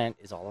year's event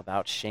is all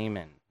about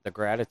Shaman, the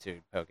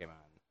gratitude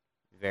Pokemon.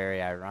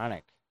 Very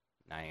ironic.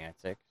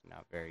 Niantic,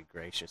 not very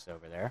gracious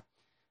over there.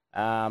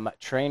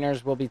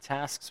 Trainers will be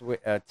tasked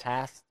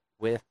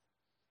with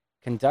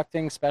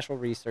conducting special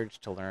research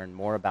to learn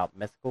more about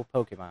mythical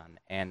Pokemon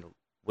and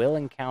will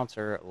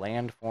encounter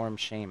landform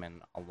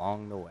Shaman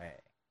along the way.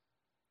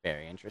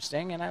 Very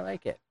interesting, and I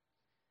like it.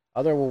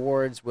 Other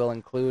rewards will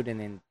include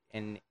an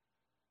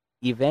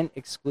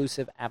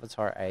event-exclusive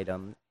avatar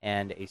item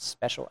and a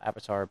special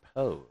avatar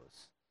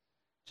pose,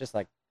 just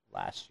like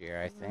last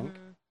year, I think.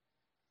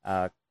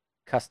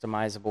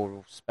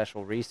 Customizable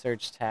special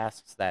research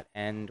tasks that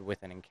end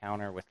with an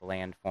encounter with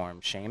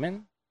landform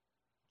Shaman.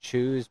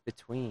 Choose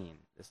between,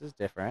 this is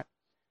different,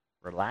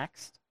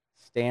 relaxed,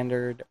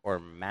 standard, or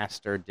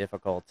master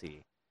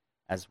difficulty,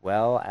 as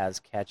well as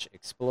catch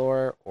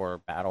explore or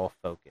battle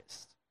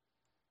focused.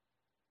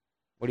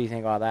 What do you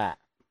think about that?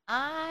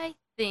 I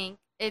think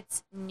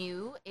it's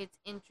new, it's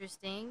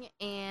interesting,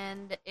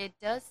 and it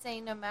does say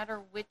no matter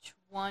which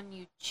one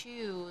you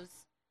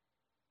choose,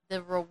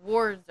 the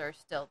rewards are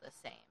still the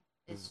same.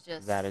 It's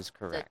just that is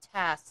correct. The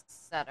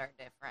tasks that are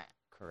different.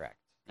 Correct.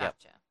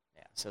 Gotcha. Yep.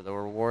 Yeah. So the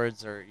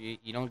rewards are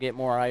you don't get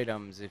more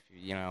items if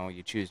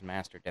you choose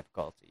master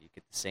difficulty. You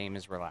get the same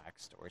as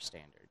relaxed or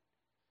standard.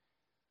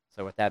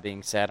 So with that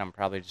being said, I'm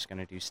probably just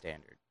going to do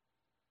standard.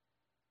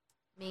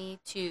 Me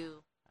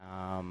too.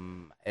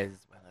 As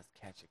well as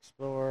catch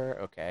explore.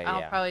 Okay.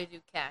 I'll probably do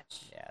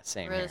catch. Yeah.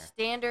 Same For here.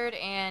 standard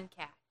and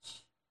catch.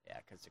 Yeah,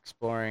 because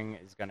exploring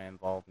is going to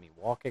involve me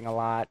walking a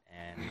lot,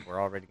 and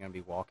we're already going to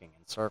be walking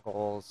in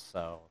circles,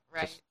 so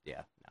right.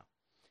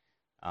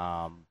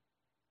 No.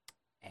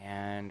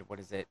 And what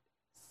is it?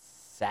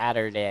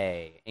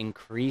 Saturday,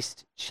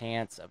 increased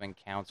chance of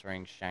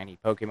encountering shiny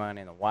Pokemon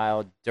in the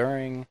wild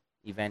during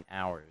event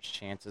hours.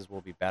 Chances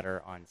will be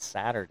better on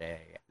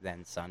Saturday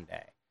than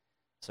Sunday,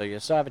 so you'll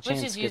still have a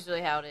chance. Which is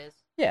usually how it is.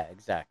 Yeah,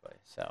 exactly.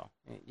 So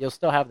you'll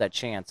still have that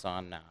chance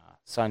on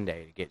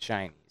Sunday to get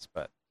shinies,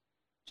 but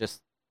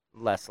just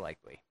less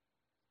likely.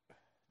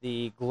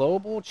 The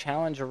Global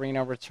Challenge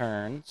Arena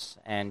returns,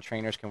 and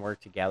trainers can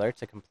work together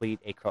to complete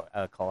a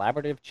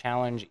collaborative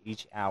challenge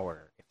each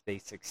hour. If they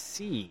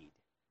succeed,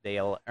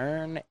 they'll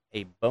earn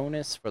a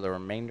bonus for the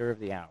remainder of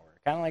the hour,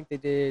 kind of like they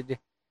did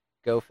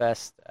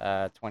GoFest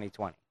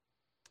 2020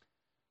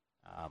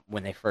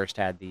 when they first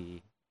had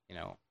the, you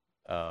know,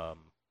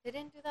 They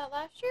didn't do that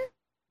last year?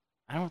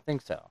 I don't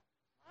think so.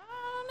 I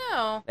don't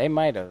know. They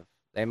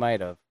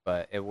might have,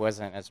 but it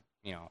wasn't as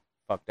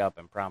fucked up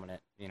and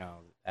prominent,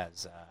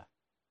 as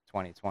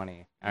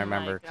 2020. I Oh my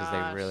remember because they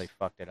gosh. really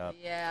fucked it up.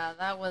 Yeah,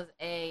 that was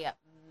a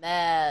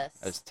mess.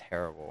 It was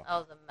terrible. That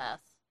was a mess.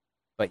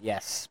 But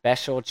yes,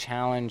 special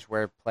challenge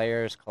where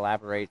players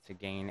collaborate to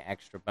gain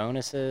extra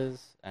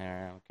bonuses.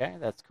 Okay,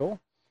 that's cool.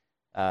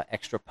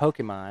 Extra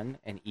Pokemon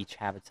in each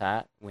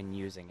habitat when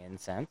using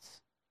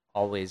incense.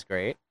 Always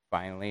great.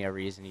 Finally, a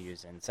reason to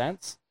use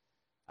incense.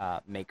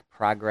 Make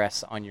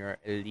progress on your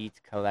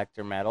Elite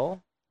Collector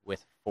medal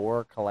with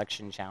 4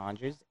 collection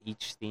challenges,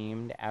 each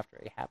themed after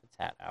a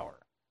habitat hour.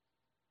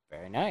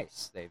 Very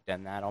nice. They've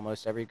done that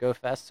almost every Go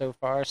Fest so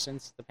far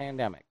since the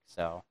pandemic,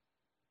 so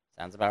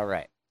sounds about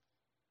right.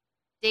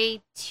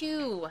 Day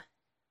 2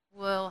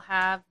 will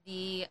have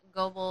the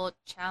Global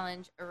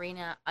Challenge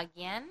Arena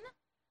again.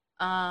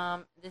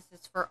 This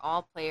is for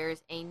all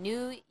players. A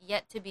new,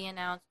 yet to be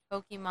announced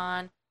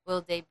Pokemon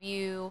will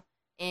debut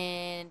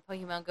in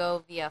Pokemon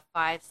Go via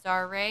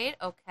 5-star raid.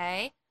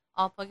 Okay.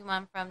 All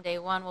Pokemon from day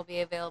 1 will be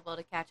available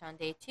to catch on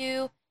day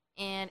 2,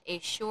 and a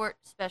short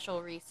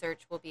special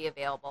research will be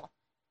available.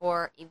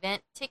 For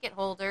event ticket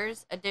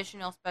holders,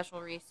 additional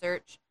special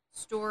research,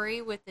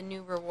 story with the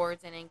new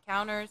rewards and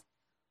encounters.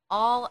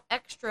 All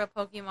extra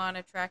Pokemon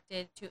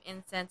attracted to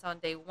Incense on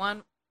day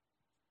 1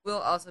 will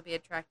also be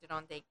attracted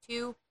on day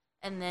 2.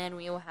 And then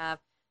we will have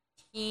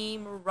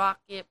Team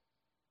Rocket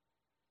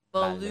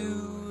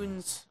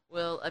balloons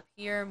will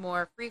appear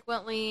more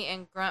frequently.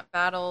 In grunt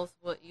battles,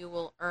 you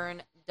will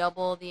earn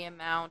double the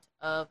amount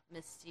of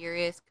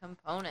mysterious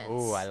components.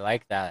 Ooh, I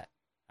like that.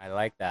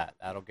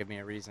 That'll give me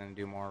a reason to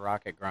do more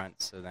rocket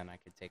grunts, so then I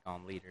could take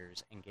on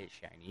leaders and get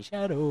shiny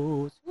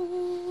shadows.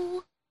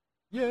 Ooh.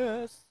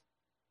 Yes.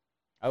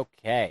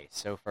 Okay,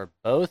 so for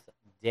both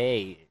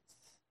days,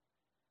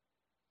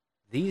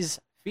 these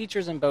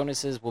features and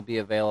bonuses will be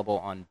available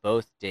on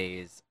both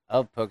days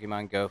of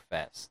Pokemon Go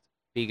Fest.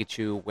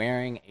 Pikachu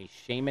wearing a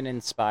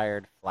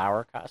shaman-inspired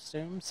flower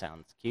costume.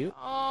 Sounds cute.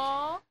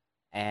 Aww.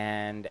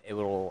 And it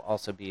will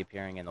also be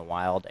appearing in the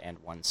wild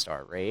and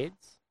 1-star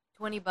raids.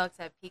 $20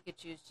 at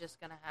Pikachu's just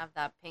gonna have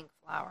that pink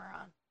flower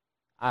on.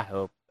 I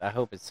hope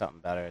it's something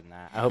better than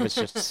that. I hope it's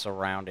just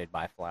surrounded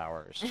by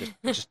flowers.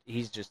 Just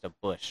he's just a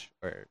bush,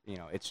 or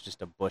it's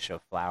just a bush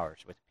of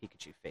flowers with a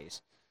Pikachu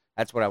face.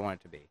 That's what I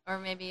want it to be. Or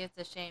maybe it's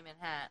a shaman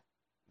hat.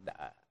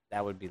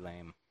 That would be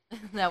lame.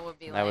 That would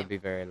be lame. That would be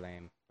very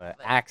lame. But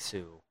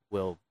Axew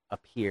will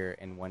appear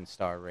in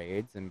 1-star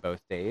raids in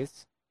both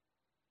days.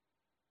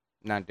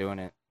 Not doing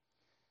it.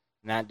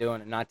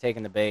 Not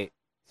taking the bait.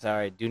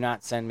 Sorry, do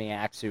not send me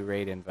Axew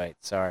raid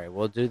invites. Sorry,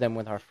 we'll do them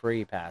with our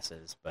free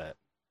passes, but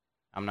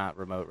I'm not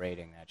remote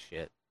raiding that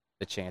shit.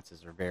 The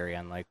chances are very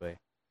unlikely.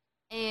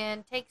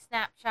 And take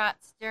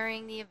snapshots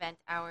during the event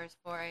hours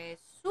for a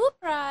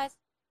surprise.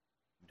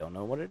 Don't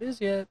know what it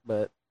is yet,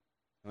 but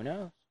who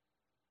knows?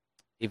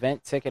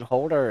 Event ticket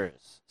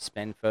holders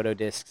spend photo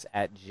discs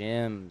at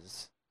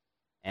gyms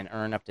and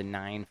earn up to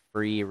 9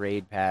 free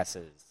raid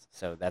passes.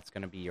 So that's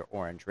going to be your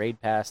orange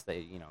raid pass,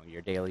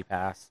 your daily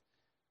pass.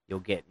 You'll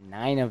get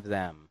 9 of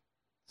them.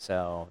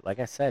 So, like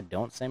I said,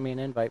 don't send me an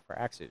invite for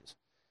Axews.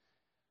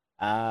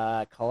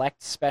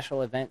 Collect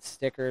special event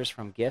stickers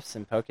from gifts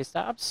and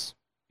Pokestops.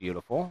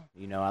 Beautiful.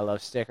 I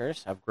love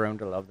stickers. I've grown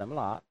to love them a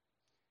lot.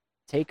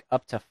 Take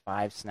up to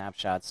 5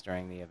 snapshots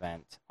during the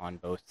event on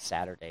both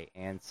Saturday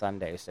and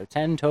Sunday. So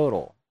 10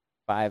 total.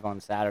 5 on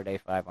Saturday,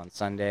 5 on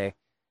Sunday.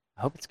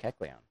 I hope it's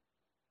Kecleon.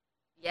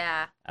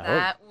 Yeah,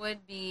 that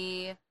would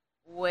be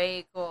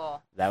way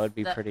cool. That would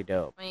be pretty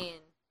dope. I mean,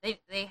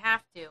 they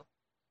have to.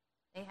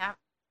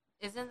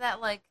 Isn't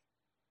that like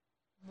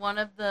one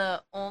of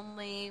the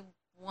only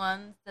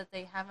ones that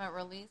they haven't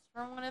released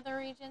from one of the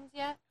regions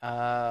yet?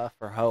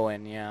 For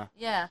Hoenn, yeah.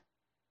 Yeah.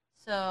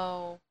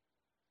 So,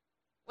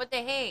 what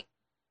they hate,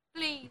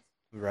 please.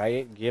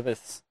 Right? Give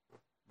us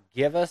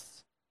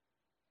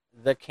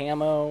the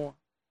camo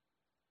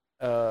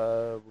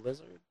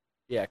lizard.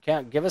 Yeah,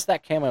 give us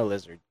that camo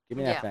lizard. Give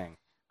me that thing.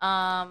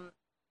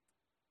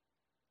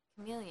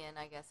 Chameleon,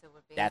 I guess it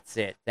would be. That's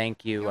it.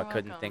 Thank you. You're I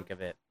couldn't welcome. think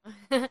of it.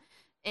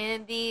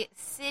 In the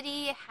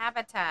city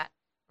habitat,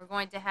 we're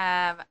going to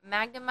have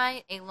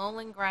Magnemite, a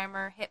Alolan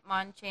Grimer,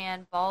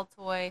 Hitmonchan,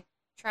 Baltoy,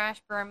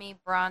 Trash Burmy,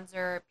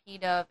 Bronzer,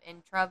 Pidove,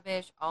 and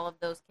Trubbish. All of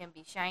those can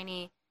be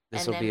shiny.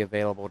 This will be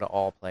available to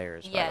all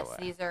players, by the way. Yes,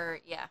 these are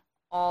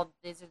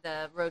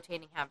the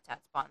rotating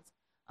habitat spawns.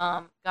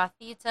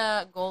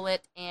 Gothita,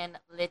 Golett, and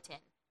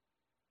Litten.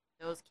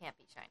 Those can't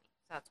be shiny,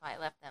 so that's why I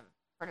left them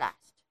for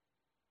last.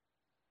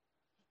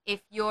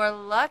 If you're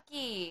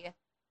lucky,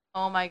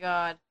 oh my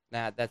god.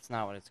 Nah, that's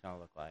not what it's going to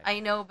look like. I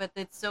know, but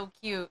it's so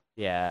cute.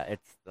 Yeah,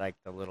 it's like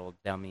the little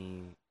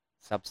dummy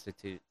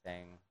substitute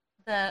thing.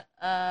 That,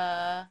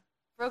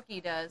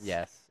 Froakie does.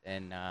 Yes,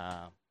 in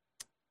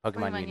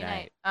Pokemon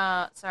Unite.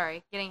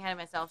 Sorry, getting ahead of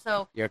myself.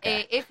 So, You're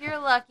okay. if you're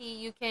lucky,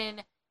 you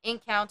can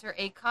encounter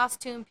a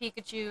costume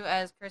Pikachu,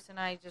 as Chris and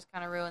I just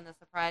kind of ruined the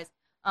surprise.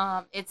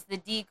 It's the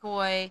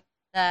decoy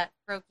that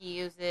Froakie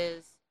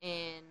uses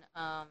in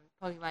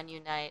Pokemon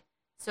Unite.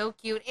 So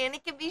cute, and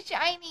it can be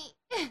shiny.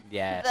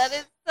 Yes. That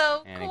is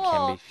so and cool. it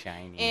can be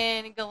shiny.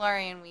 And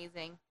Galarian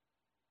Weezing.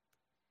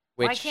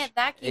 Which Why can't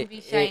that key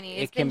be shiny?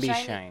 It can be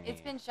shiny.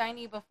 It's been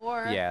shiny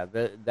before. Yeah,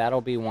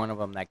 that'll be one of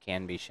them that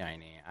can be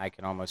shiny. I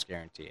can almost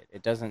guarantee it.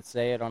 It doesn't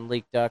say it on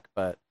Leak Duck,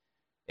 but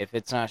if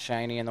it's not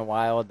shiny in the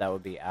wild, that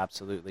would be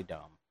absolutely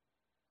dumb.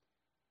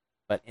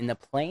 But in the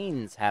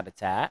plains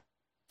habitat,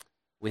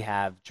 we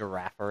have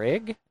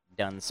Girafarig,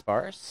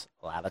 Dunsparce,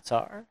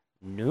 Larvitar,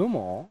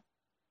 Numel,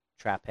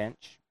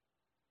 Trapinch,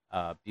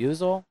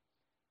 Buizel,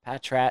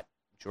 Patrat,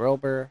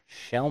 Drillbur,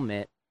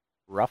 Shelmet,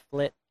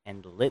 Rufflet,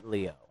 and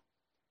Litleo.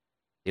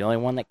 The only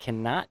one that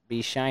cannot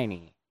be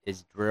shiny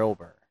is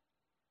Drillbur.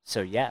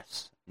 So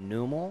yes,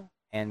 Numel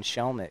and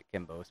Shelmet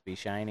can both be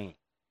shiny.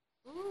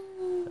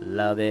 Ooh.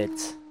 Love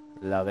it.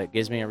 Love it.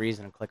 Gives me a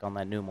reason to click on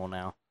that Numel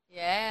now.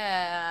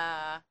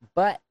 Yeah.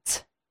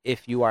 But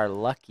if you are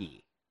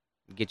lucky,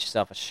 get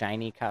yourself a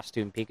shiny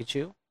costume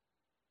Pikachu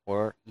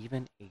or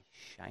even a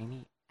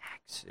shiny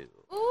Axew.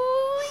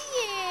 Ooh,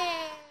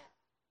 yeah.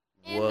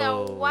 In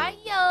Whoa. the wild.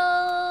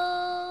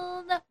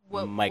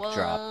 Mic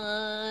drop.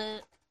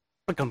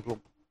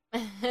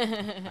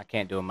 I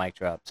can't do a mic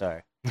drop,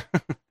 sorry.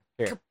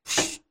 Here.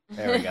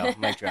 There we go.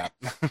 Mic drop.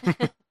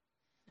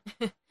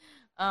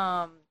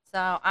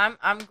 So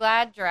I'm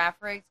glad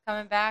Girafarig's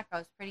coming back. I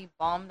was pretty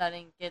bummed I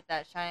didn't get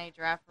that shiny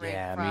Girafarig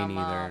me from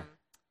neither.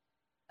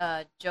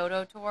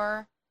 Johto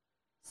Tour.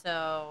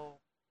 So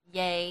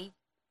yay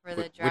for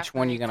the Girafarig. Which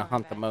one are you gonna coming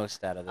hunt back. the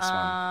most out of this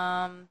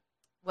one?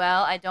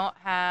 Well, I don't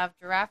have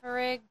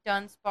Girafarig,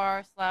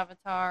 Dunsparce,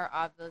 Larvitar,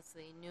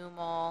 obviously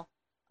Numel,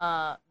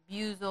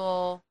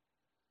 Buizel,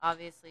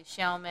 obviously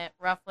Shelmet,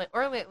 Rufflet,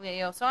 or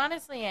Litleo. So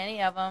honestly,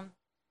 any of them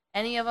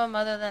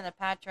other than the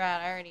Patrat,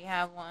 I already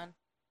have one.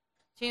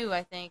 2,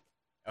 I think.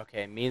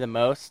 Okay, me the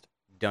most,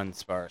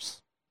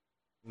 Dunsparce.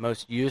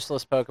 Most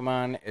useless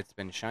Pokemon. It's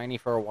been shiny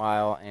for a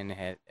while, and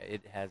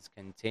it has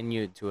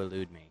continued to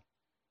elude me.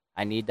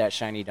 I need that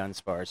shiny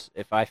Dunsparce.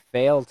 If I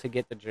fail to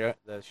get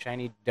the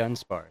shiny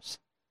Dunsparce,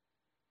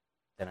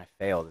 then I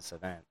fail this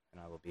event,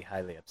 and I will be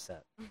highly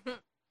upset.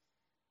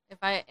 If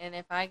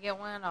I get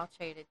one, I'll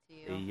trade it to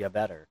you. You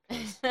better,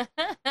 'cause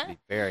I'll be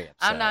very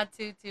upset. I'm not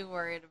too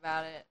worried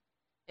about it.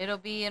 It'll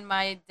be in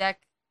my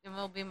deck. It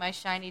will be my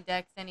shiny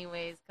decks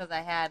anyways because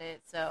I had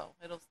it, so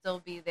it'll still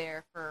be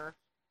there for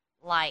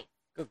life.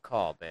 Good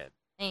call, babe.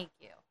 Thank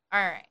you.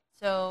 All right.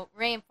 So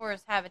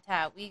rainforest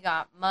habitat, we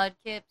got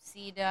Mudkip,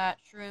 Seedot,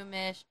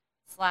 Shroomish,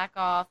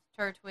 Slackoff,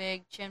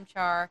 Turtwig,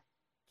 Chimchar,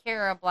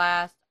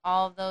 Carablast.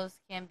 All of those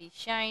can be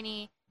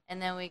shiny,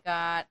 and then we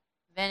got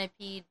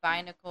Venipede,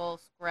 Binacle,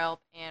 Skrelp,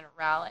 and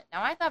Rowlet.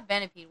 Now, I thought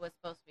Venipede was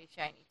supposed to be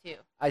shiny, too.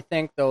 I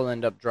think they'll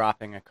end up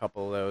dropping a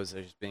couple of those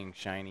as being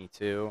shiny,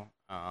 too.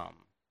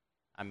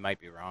 I might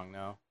be wrong,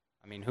 though.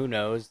 I mean, who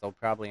knows? They'll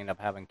probably end up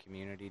having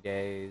community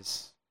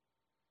days.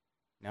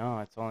 No,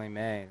 it's only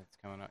May. It's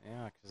coming up.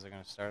 Yeah, because they're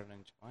going to start it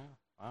in...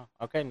 Wow.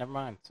 Okay, never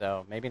mind.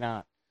 So, maybe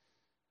not.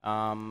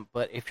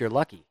 But if you're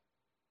lucky,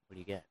 what do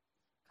you get?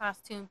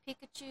 Costume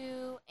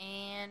Pikachu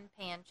and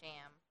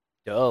Pancham.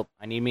 Dope.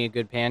 I need me a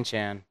good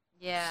Panchan.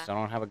 Yeah. Still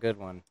don't have a good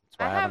one. That's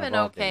why I have an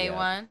evolved it okay yet.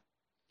 one.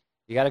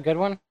 You got a good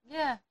one?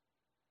 Yeah.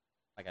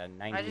 Like a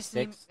I just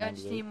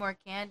 96, need more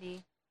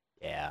candy.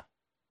 Yeah.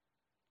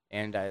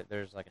 And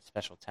there's like a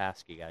special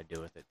task you gotta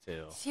do with it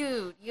too.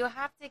 Dude, you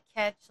have to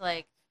catch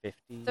like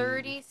 50?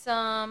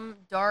 30-some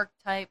dark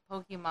type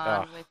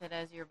Pokemon with it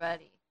as your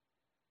buddy.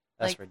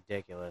 That's like,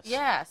 ridiculous.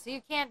 Yeah, so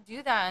you can't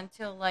do that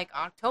until like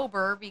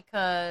October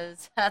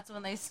because that's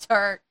when they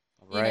start,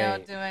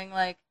 doing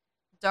like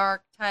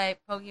dark type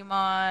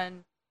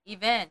Pokemon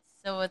events.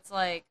 So it's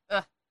like,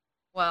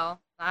 well,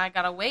 I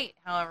gotta wait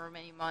however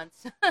many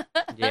months.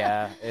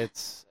 Yeah,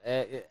 it's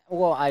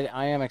well,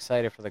 I am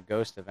excited for the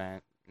Ghost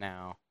event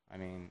now. I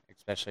mean,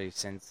 especially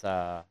since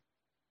they're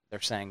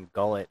saying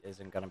Gullet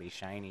isn't gonna be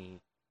shiny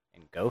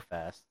in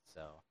GoFest,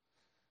 so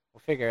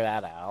we'll figure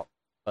that out.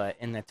 But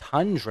in the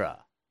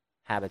Tundra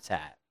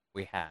habitat,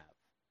 we have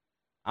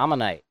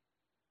Ammonite,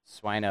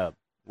 Swinub,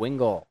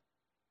 Wingull,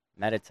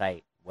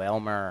 Meditite,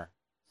 Whalmer,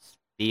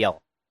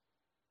 Steel,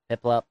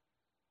 Piplup,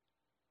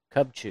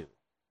 Cubchoo.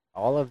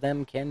 All of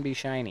them can be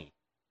shiny.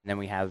 And then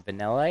we have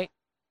Vanillite,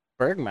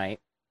 Bergmite,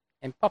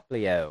 and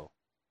Poplio.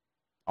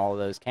 All of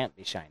those can't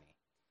be shiny.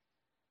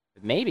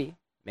 But maybe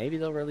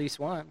they'll release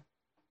one.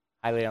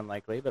 Highly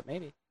unlikely, but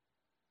maybe.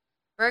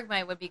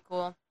 Bergmite would be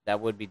cool. That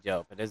would be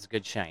dope. It is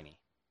good shiny.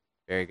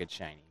 Very good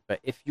shiny. But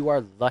if you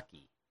are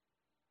lucky,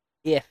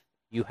 if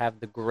you have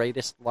the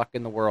greatest luck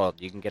in the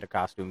world, you can get a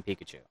costume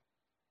Pikachu.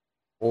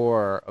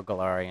 Or a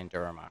Galarian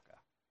Duramaka.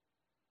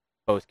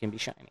 Both can be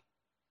shiny.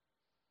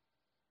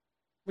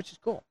 Which is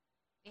cool.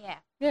 Yeah.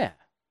 Yeah.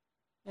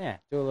 Yeah,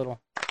 do a little...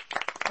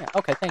 Yeah.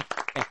 Okay, thank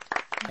you.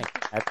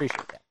 I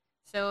appreciate that.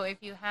 So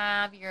if you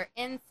have your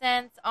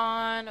incense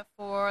on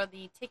for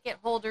the ticket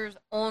holders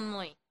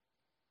only,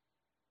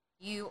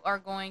 you are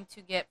going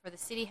to get for the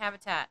city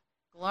habitat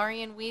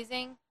Galarian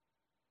Weezing,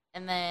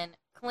 and then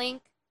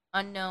Clink,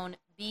 Unknown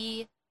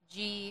B,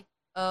 G,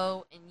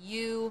 O, and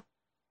U.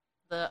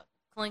 The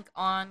Clink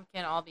on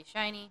can all be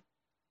shiny.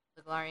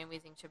 The Galarian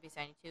Weezing should be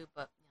shiny too,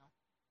 but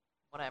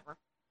whatever.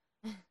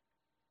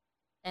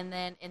 And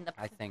then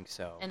I think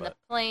so. In the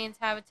plains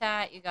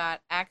habitat, you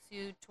got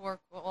Axew,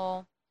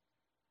 Torkoal,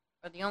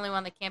 or the only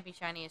one that can't be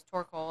shiny is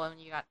Torkoal, and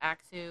you got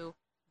Axew,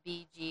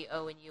 B, G,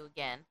 O, and U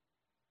again.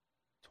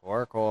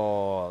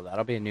 Torkoal,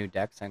 that'll be a new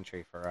dex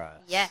entry for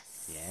us.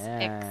 Yes.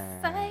 Yeah.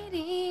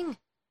 Exciting.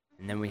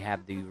 And then we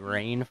have the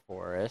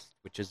Rainforest,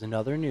 which is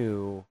another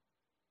new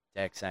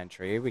dex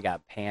entry. We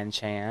got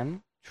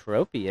Panchan,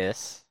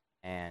 Tropius,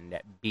 and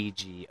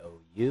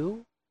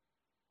BGOU.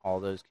 All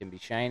those can be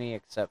shiny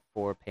except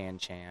for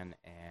Panchan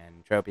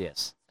and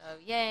Tropius. So,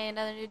 yay,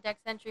 another new dex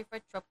entry for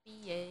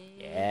Tropius.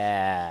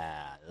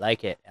 Yeah, I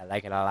like it. I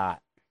like it a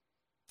lot.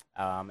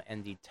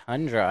 And the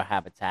Tundra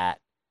habitat,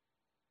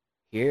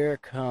 here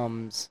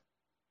comes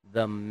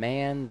the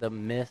man, the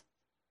myth,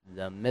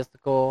 the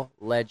mythical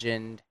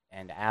legend,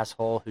 and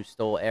asshole who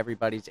stole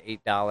everybody's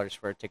 $8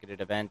 for a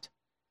ticketed event,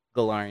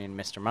 Galarian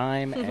Mr.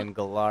 Mime and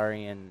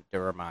Galarian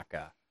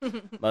Duramaka.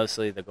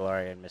 Mostly the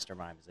Galarian Mr.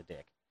 Mime is a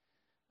dick.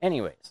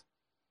 Anyways,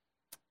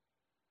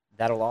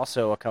 that'll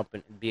also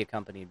be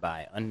accompanied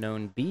by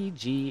Unknown B,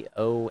 G,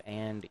 O,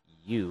 and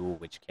U,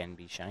 which can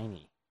be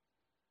shiny.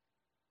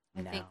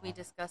 I think we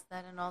discussed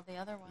that in all the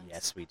other ones.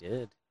 Yes, we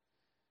did.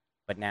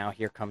 But now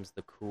here comes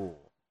the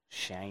cool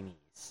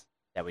shinies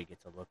that we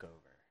get to look over.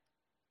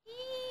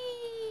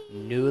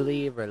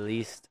 Newly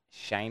released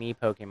shiny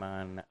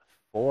Pokemon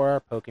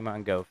for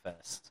Pokemon Go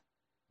Fest.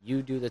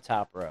 You do the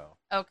top row.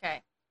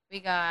 Okay.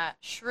 We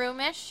got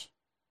Shroomish,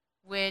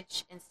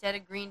 which instead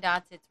of green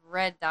dots, it's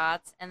red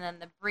dots. And then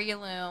the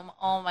Breloom,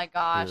 oh my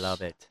gosh.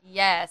 Love it.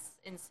 Yes.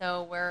 And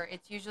so where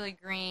it's usually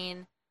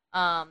green,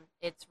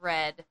 it's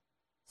red.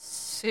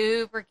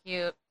 Super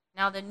cute.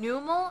 Now the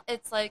Numel,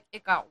 it's like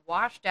it got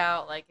washed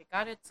out, like it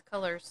got its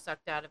colors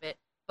sucked out of it.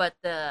 But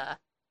the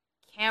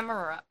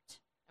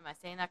Camerupt, am I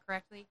saying that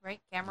correctly? Right?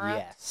 Camerupt?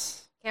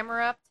 Yes.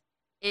 Camerupt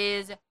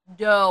is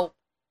dope.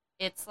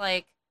 It's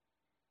like,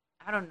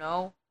 I don't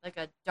know, like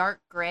a dark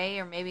gray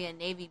or maybe a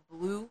navy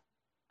blue.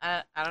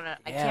 I don't know.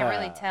 I can't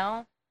really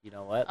tell. You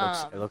know what?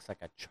 It looks like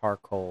a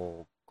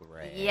charcoal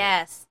gray.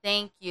 Yes,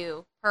 thank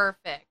you.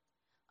 Perfect.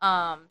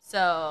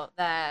 So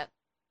that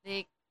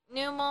the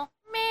Numel,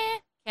 meh,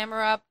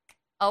 Camerupt,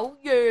 oh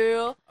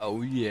yeah.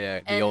 Oh yeah,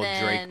 the old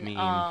Drake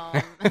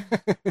meme.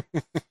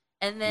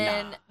 And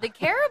then the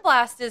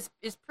Carablast is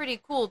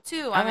pretty cool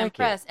too. I'm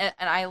impressed, and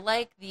I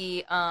like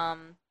the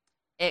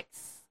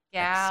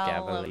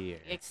Excavalier.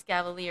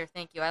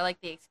 Thank you. I like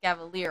the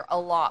Excavalier a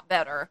lot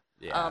better.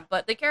 Yeah.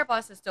 But the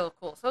Carablast is still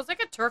cool. So it's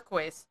like a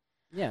turquoise.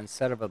 Yeah,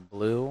 instead of a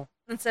blue.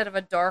 Instead of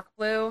a dark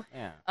blue.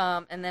 Yeah.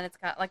 And then it's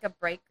got like a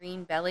bright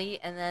green belly,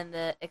 and then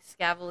the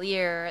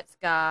Excavalier, it's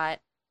got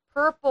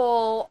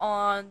purple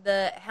on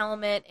the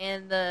helmet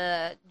and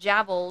the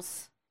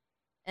jabals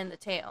and the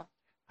tail.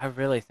 I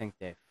really think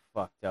they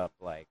fucked up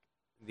like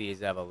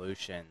these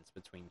evolutions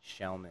between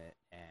Shelmet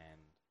and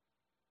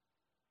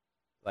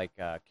like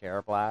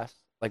Carablast.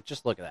 Like,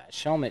 just look at that.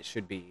 Shelmet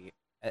should be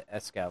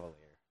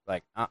Escavalier.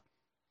 Like,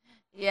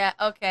 yeah.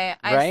 Okay.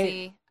 I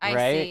see.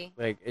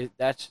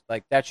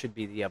 Like that should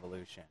be the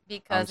evolution.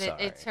 Because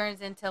it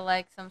turns into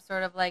like some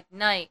sort of like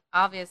knight.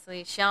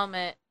 Obviously,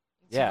 Shelmet.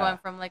 Going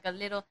from like a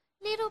little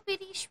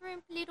bitty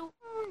shrimp, little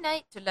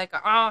knight to like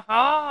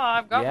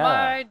I've got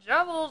my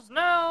jewels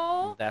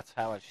now. That's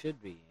how it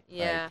should be.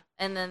 Yeah,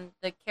 and then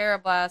the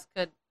Carablast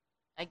could,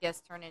 I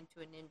guess, turn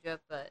into a ninja,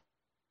 but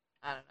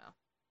I don't know.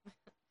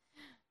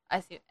 I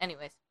see.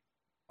 Anyways,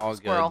 all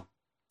squirrel.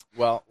 Good.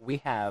 Well, we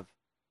have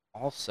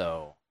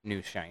also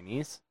new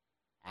shinies,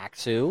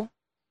 Axew,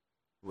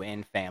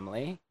 and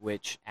family.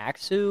 Which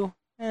Axew,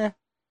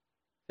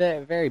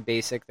 very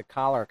basic. The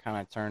collar kind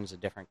of turns a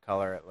different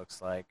color. It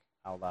looks like.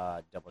 I'll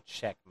double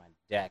check my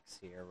decks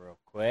here real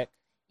quick.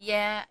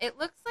 Yeah, it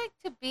looks like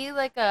to be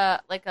like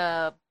a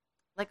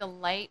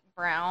light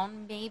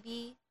brown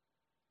maybe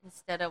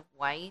instead of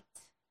white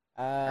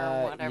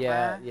or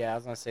whatever. Yeah. I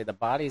was gonna say the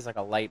body's like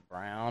a light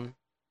brown,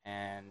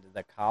 and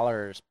the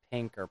collar's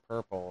pink or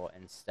purple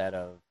instead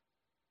of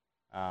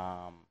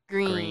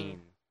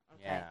green.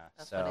 Okay, yeah,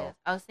 that's what it is.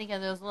 I was thinking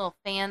those little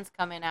fans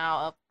coming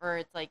out up for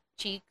its like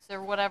cheeks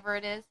or whatever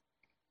it is.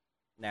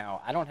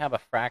 Now I don't have a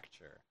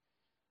fracture.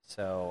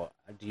 So,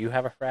 do you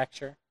have a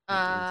fracture?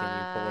 Can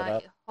you pull it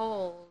up?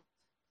 Hold,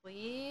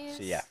 please.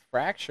 So, yeah,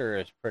 fracture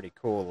is pretty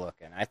cool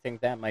looking. I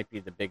think that might be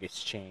the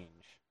biggest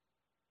change.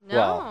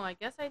 No, I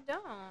guess I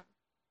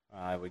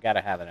don't. We got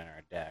to have it in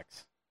our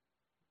decks.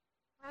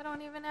 I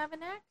don't even have an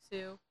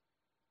Axew.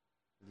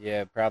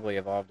 Yeah, probably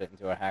evolved it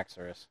into a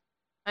Haxorus.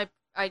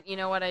 You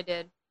know what I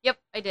did? Yep,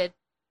 I did.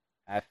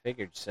 I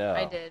figured so.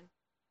 I did.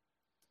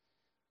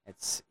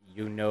 It's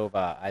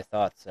Unova. I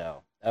thought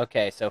so.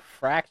 Okay, so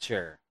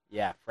fracture.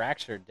 Yeah,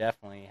 fracture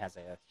definitely has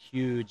a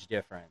huge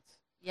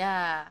difference.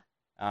 Yeah.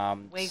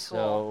 Way cool.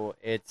 So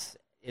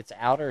its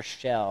outer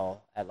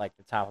shell at like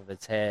the top of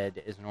its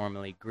head is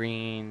normally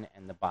green,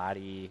 and the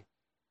body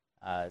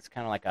it's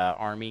kind of like a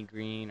army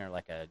green or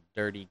like a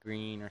dirty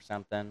green or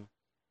something.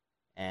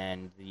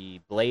 And the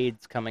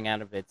blades coming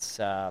out of its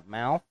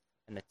mouth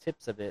and the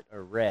tips of it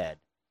are red,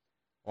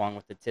 along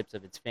with the tips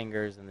of its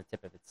fingers and the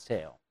tip of its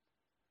tail.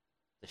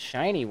 The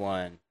shiny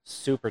one,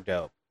 super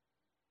dope,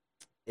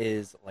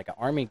 is like an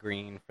army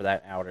green for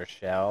that outer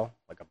shell,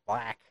 like a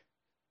black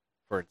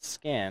for its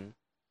skin,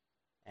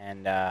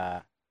 and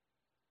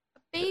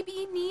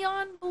Baby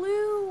neon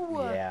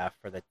blue. yeah,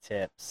 for the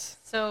tips.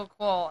 So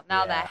cool.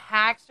 Now Yeah. the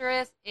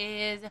Haxorus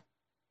is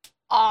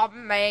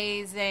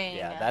amazing.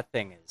 Yeah, that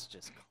thing is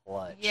just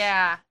clutch.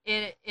 Yeah,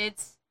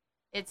 it's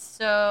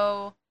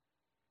so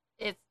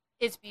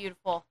it's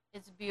beautiful.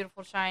 It's a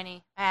beautiful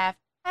shiny. I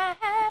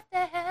have to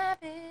have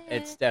it.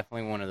 It's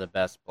definitely one of the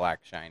best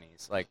black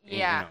shinies. Like,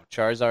 Yeah.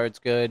 Charizard's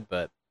good,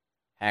 but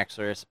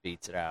Haxorus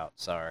beats it out.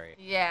 Sorry.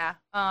 Yeah.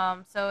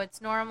 So it's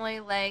normally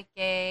like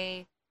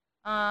a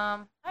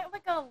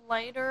like a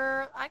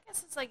lighter, I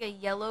guess it's like a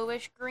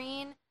yellowish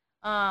green.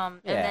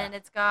 And Yeah. then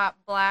it's got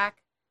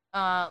black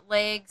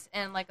legs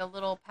and like a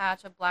little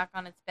patch of black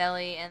on its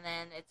belly, and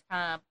then it's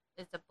a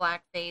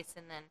black face,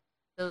 and then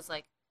those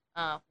like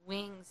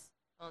wings,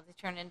 well, they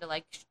turn into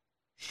like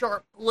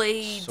sharp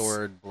blades.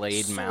 Sword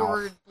blade Sword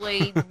mouth.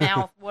 blade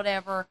mouth,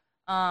 whatever.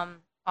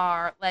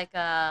 Are like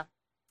a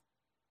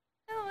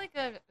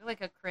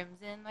like a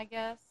crimson, I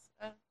guess.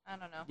 I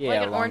don't know, Yeah,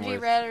 like an along orangey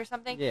with- red or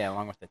something. Yeah,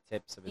 along with the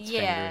tips of its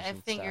Yeah, fingers and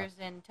and fingers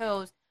stuff. and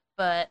toes.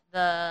 But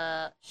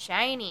the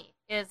shiny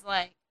is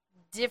like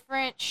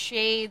different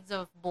shades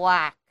of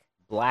black,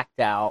 Blacked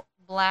out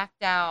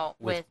blacked out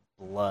with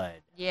with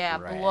blood. yeah,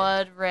 red.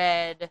 blood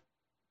red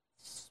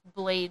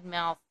blade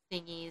mouth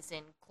thingies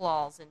and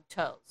claws and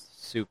toes.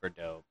 Super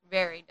dope.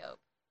 Very dope.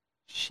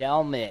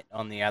 Shelmet,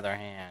 on the other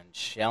hand.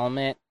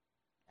 Shelmet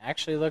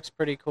actually looks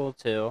pretty cool,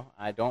 too.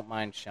 I don't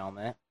mind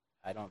Shelmet.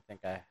 I don't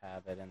think I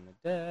have it in the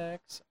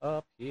decks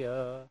up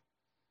here.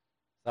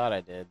 Thought I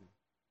did.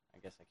 I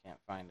guess I can't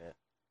find it.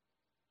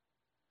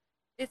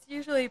 It's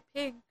usually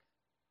pink.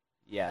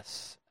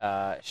 Yes.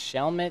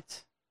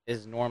 Shelmet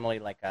is normally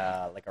like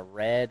a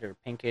red or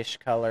pinkish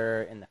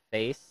color in the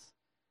face.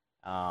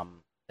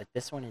 But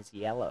this one is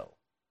yellow.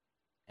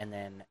 And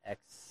then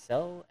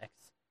Excelsior,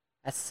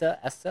 I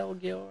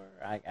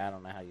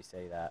don't know how you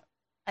say that.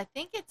 I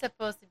think it's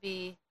supposed to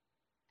be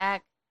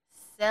Exceligor,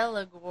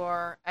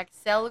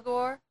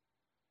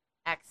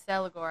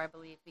 I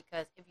believe,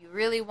 because if you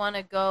really want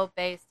to go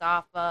based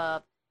off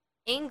of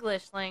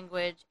English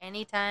language,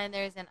 anytime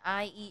there's an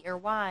I, E, or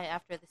Y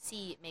after the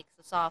C, it makes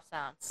a soft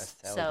sound.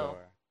 So,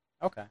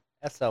 Okay.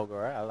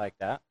 Excelsior, I like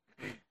that.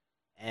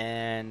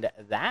 And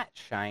that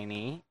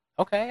shiny,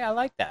 okay, I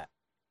like that.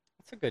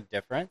 That's a good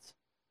difference.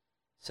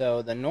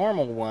 So the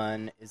normal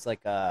one is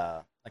like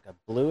a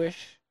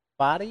bluish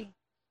body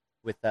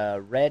with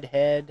a red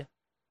head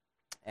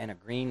and a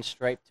green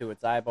stripe to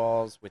its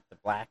eyeballs with the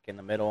black in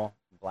the middle,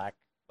 black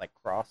like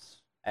cross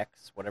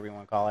X, whatever you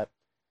want to call it.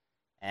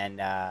 And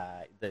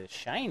the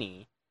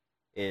shiny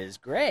is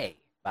gray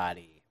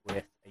body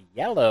with a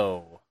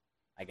yellow,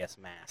 I guess,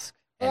 mask.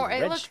 And or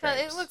it red looks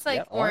stripes. like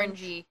Yeah,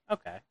 orange. orangey.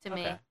 Okay. to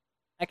me. okay.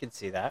 I can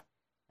see that.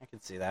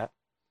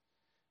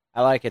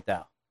 I like it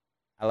though.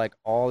 I like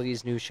all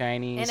these new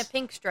shinies. And a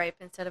pink stripe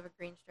instead of a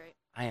green stripe.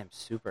 I am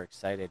super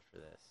excited for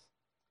this.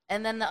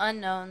 And then the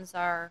unknowns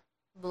are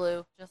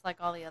blue, just like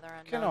all the other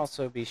unknowns. Can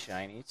also be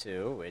shiny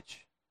too,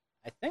 which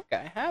I think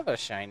I have a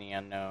shiny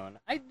unknown.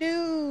 I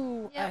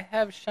do. Yep. I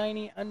have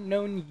shiny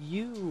unknown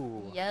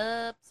you.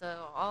 Yep.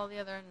 So all the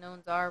other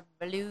unknowns are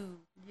blue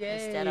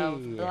instead Yay.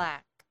 of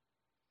black.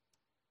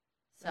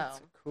 So That's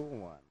a cool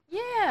one.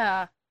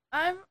 yeah,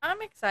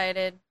 I'm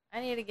excited.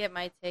 I need to get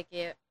my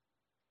ticket.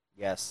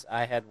 Yes,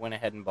 went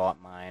ahead and bought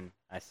mine.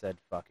 I said,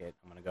 "Fuck it,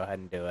 I'm gonna go ahead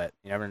and do it."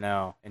 You never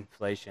know,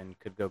 inflation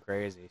could go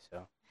crazy.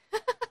 So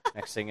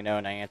next thing you know,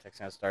 Niantic's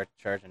gonna start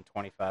charging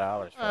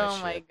 $25 for Oh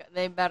that my shit. god,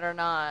 they better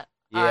not.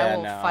 Yeah, I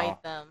will no.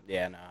 fight them.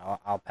 Yeah, no,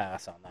 I'll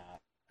pass on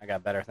that. I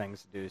got better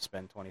things to do.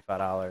 Spend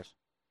 $25.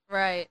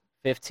 Right.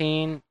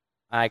 15,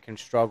 I can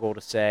struggle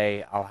to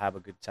say I'll have a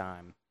good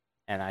time,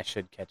 and I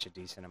should catch a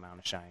decent amount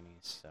of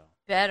shinies. So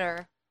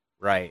Better.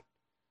 right,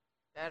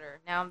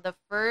 Now the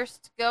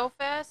first Go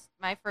Fest,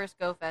 my first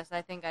Go Fest,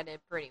 I think I did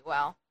pretty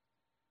well.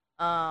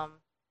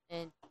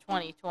 In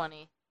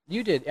 2020.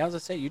 you did. I was gonna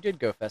say you did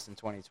Go Fest in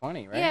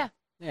 2020, right? Yeah.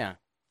 Yeah,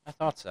 I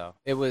thought so.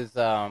 It was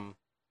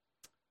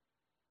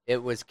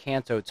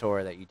Kanto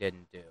Tour that you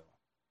didn't do.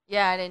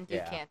 Yeah, I didn't do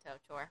Yeah. Kanto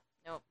Tour.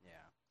 Nope. Yeah.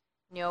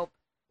 Nope.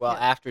 Well, Yeah.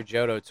 after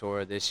Johto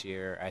Tour this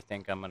year, I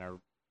think I'm gonna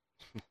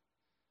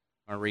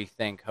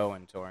rethink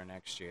Hoenn Tour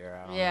next year.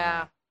 I don't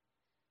Yeah. know.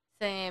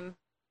 Same.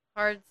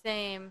 Hard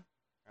same.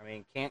 I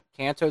mean,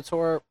 Kanto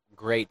Tour,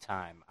 great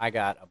time. I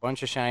got a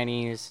bunch of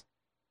shinies.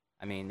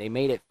 I mean, they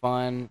made it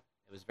fun.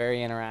 It was very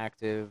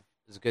interactive.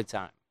 It was a good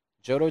time.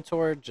 Johto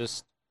Tour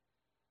just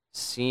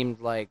seemed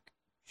like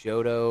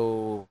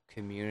Johto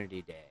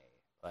Community Day.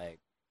 Like,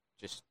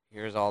 just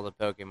here's all the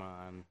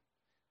Pokemon.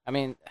 I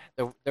mean,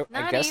 I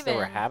Not guess there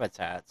were even.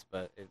 habitats,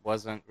 but it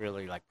wasn't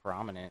really like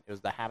prominent. It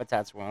was the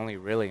habitats were only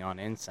really on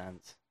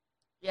incense.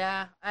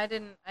 Yeah, I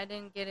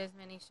didn't get as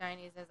many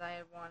shinies as I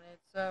had wanted,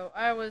 so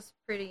I was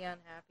pretty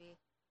unhappy.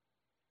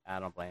 I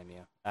don't blame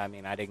you. I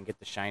mean, I didn't get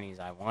the shinies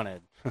I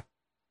wanted,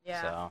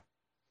 Yeah. so.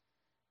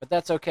 But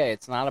that's okay.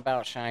 It's not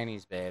about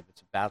shinies, babe.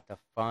 It's about the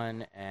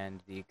fun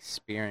and the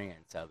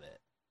experience of it.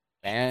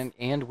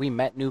 And we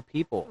met new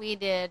people. We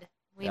did.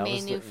 We That made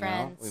was new the,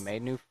 friends. we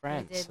made new We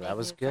friends. did So that make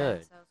was new good.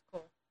 friends. That was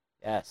cool.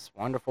 Yes,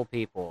 wonderful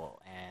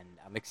people, and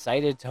I'm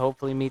excited to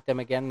hopefully meet them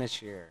again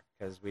this year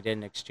because we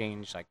didn't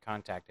exchange like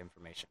contact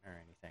information or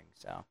anything.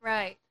 So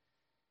Right.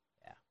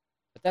 yeah,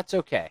 but that's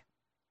okay.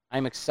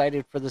 I'm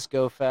excited for this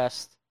Go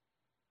Fest.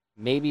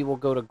 Maybe we'll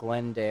go to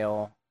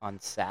Glendale on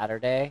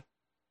Saturday,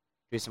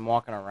 do some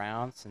walking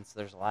around since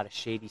there's a lot of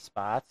shady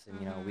spots,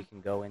 and we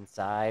can go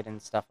inside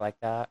and stuff like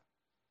that.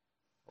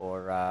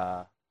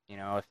 Or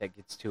if it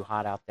gets too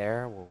hot out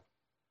there, we'll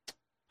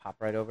pop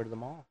right over to the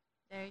mall.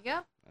 There you go.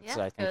 That's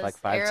Yeah, I think like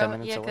 'cause 5-10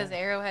 minutes Yeah, away. because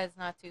Arrowhead's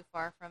not too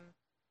far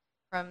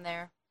from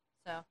there.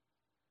 So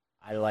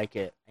I like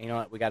it. You know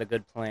what? We got a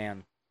good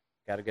plan.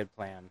 Got a good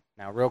plan.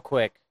 Now, real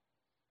quick,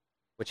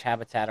 which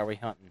habitat are we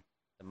hunting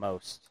the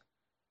most?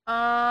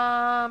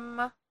 um,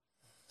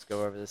 Let's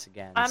go over this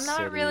again. I'm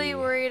not really City.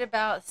 worried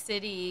about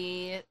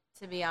city,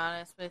 to be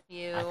honest with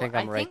you. I think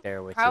I'm right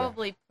there with you.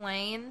 probably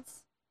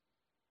plains,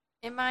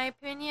 in my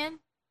opinion.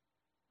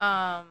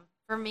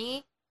 For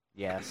me,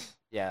 Yes.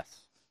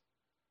 Yes.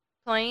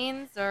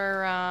 plains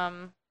or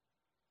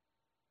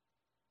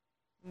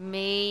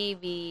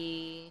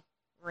maybe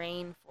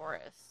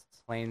rainforest.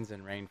 Plains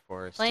and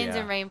rainforest. Plains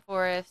yeah. and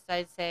rainforest,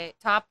 I'd say.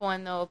 Top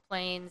one though,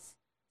 plains.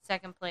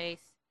 Second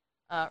place,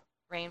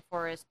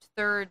 rainforest.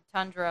 Third,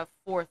 tundra.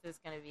 Fourth is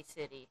going to be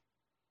city.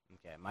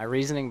 Okay. My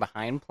reasoning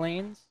behind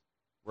plains,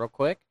 real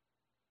quick.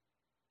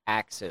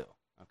 Axu.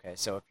 Okay.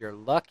 So if you're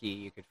lucky,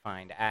 you could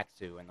find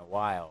Axu in the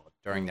wild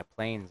during the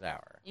plains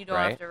hour. You don't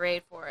right? have to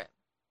raid for it.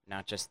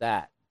 Not just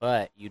that,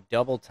 but you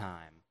double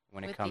time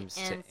when it With the comes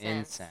to incense.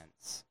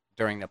 incense.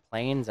 During the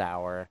plains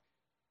hour,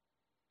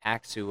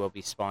 Axu will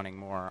be spawning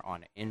more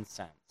on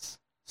incense.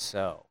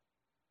 So,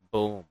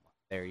 boom,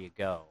 there you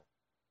go.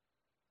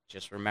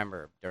 Just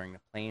remember, during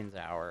the plains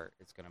hour,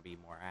 it's going to be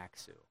more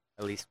Axu.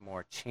 At least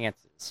more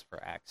chances for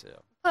Axu.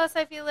 Plus,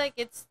 I feel like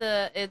it's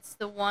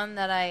the one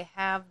that I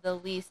have the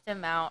least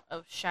amount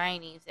of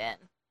shinies in,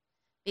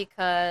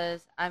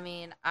 because I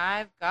mean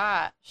I've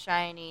got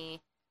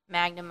shiny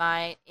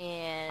Magnemite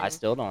in I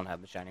still don't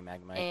have the shiny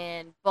Magnemite.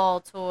 and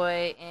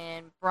Baltoy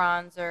and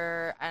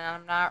Bronzer, and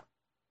I'm not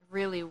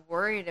really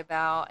worried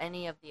about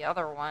any of the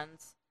other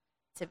ones,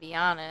 to be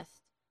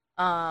honest.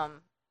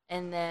 And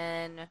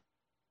then,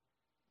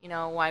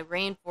 why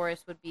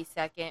Rainforest would be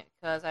second,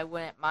 because I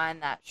wouldn't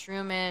mind that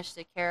Shroomish,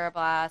 the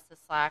Carablast, the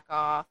Slack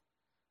Off.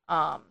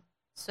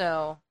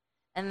 So,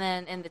 and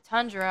then in the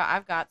Tundra,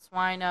 I've got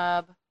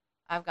Swinub,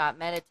 I've got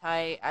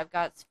Metatite, I've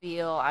got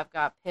Spheal, I've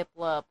got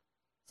Piplup.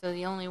 So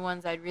the only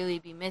ones I'd really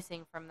be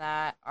missing from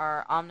that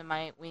are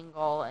Omnimite,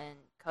 Wingull, and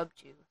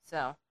Cubchoo.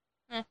 So,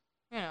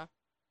 Yeah.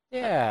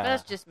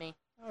 that's just me.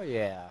 Oh,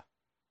 yeah.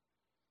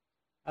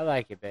 I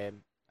like it, babe.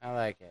 I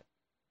like it.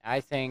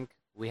 I think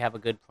we have a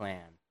good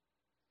plan.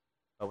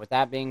 But with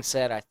that being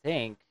said, I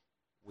think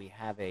we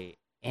have a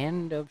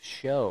end of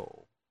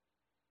show.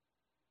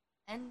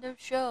 End of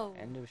show.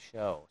 End of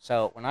show.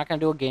 So we're not going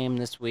to do a game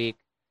this week.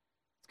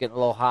 It's getting a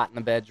little hot in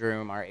the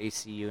bedroom. Our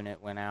AC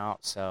unit went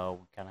out, so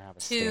we kind of have a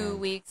 2 stand.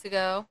 weeks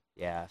ago.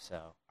 Yeah,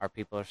 so our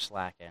people are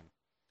slacking.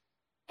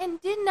 And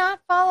did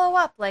not follow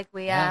up like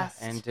we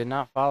asked. And did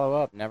not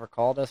follow up. Never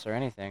called us or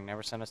anything.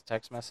 Never sent us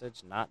text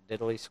message. Not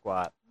diddly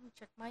squat. Let me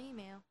check my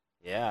email.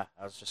 Yeah,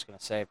 I was just going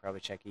to say, probably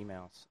check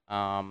emails.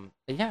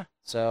 But yeah,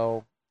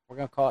 so we're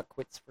going to call it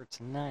quits for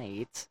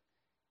tonight.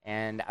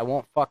 And I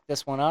won't fuck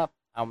this one up.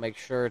 I'll make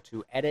sure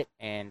to edit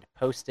and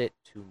post it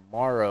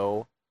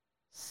tomorrow,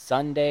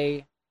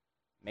 Sunday,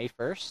 May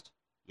 1st.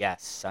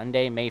 Yes,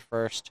 Sunday, May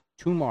 1st,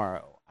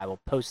 tomorrow. I will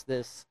post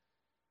this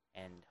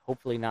and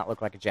hopefully not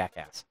look like a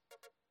jackass.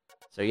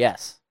 So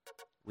yes,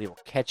 we will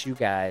catch you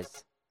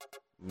guys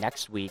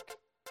next week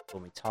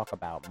when we talk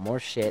about more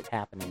shit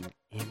happening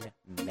in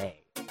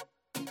May.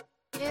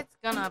 It's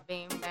gonna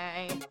be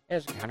May.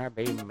 It's gonna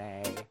be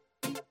May.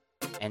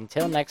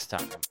 Until next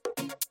time.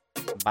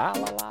 Bye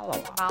la la la la.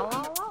 Ba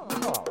la la la.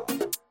 La la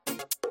la.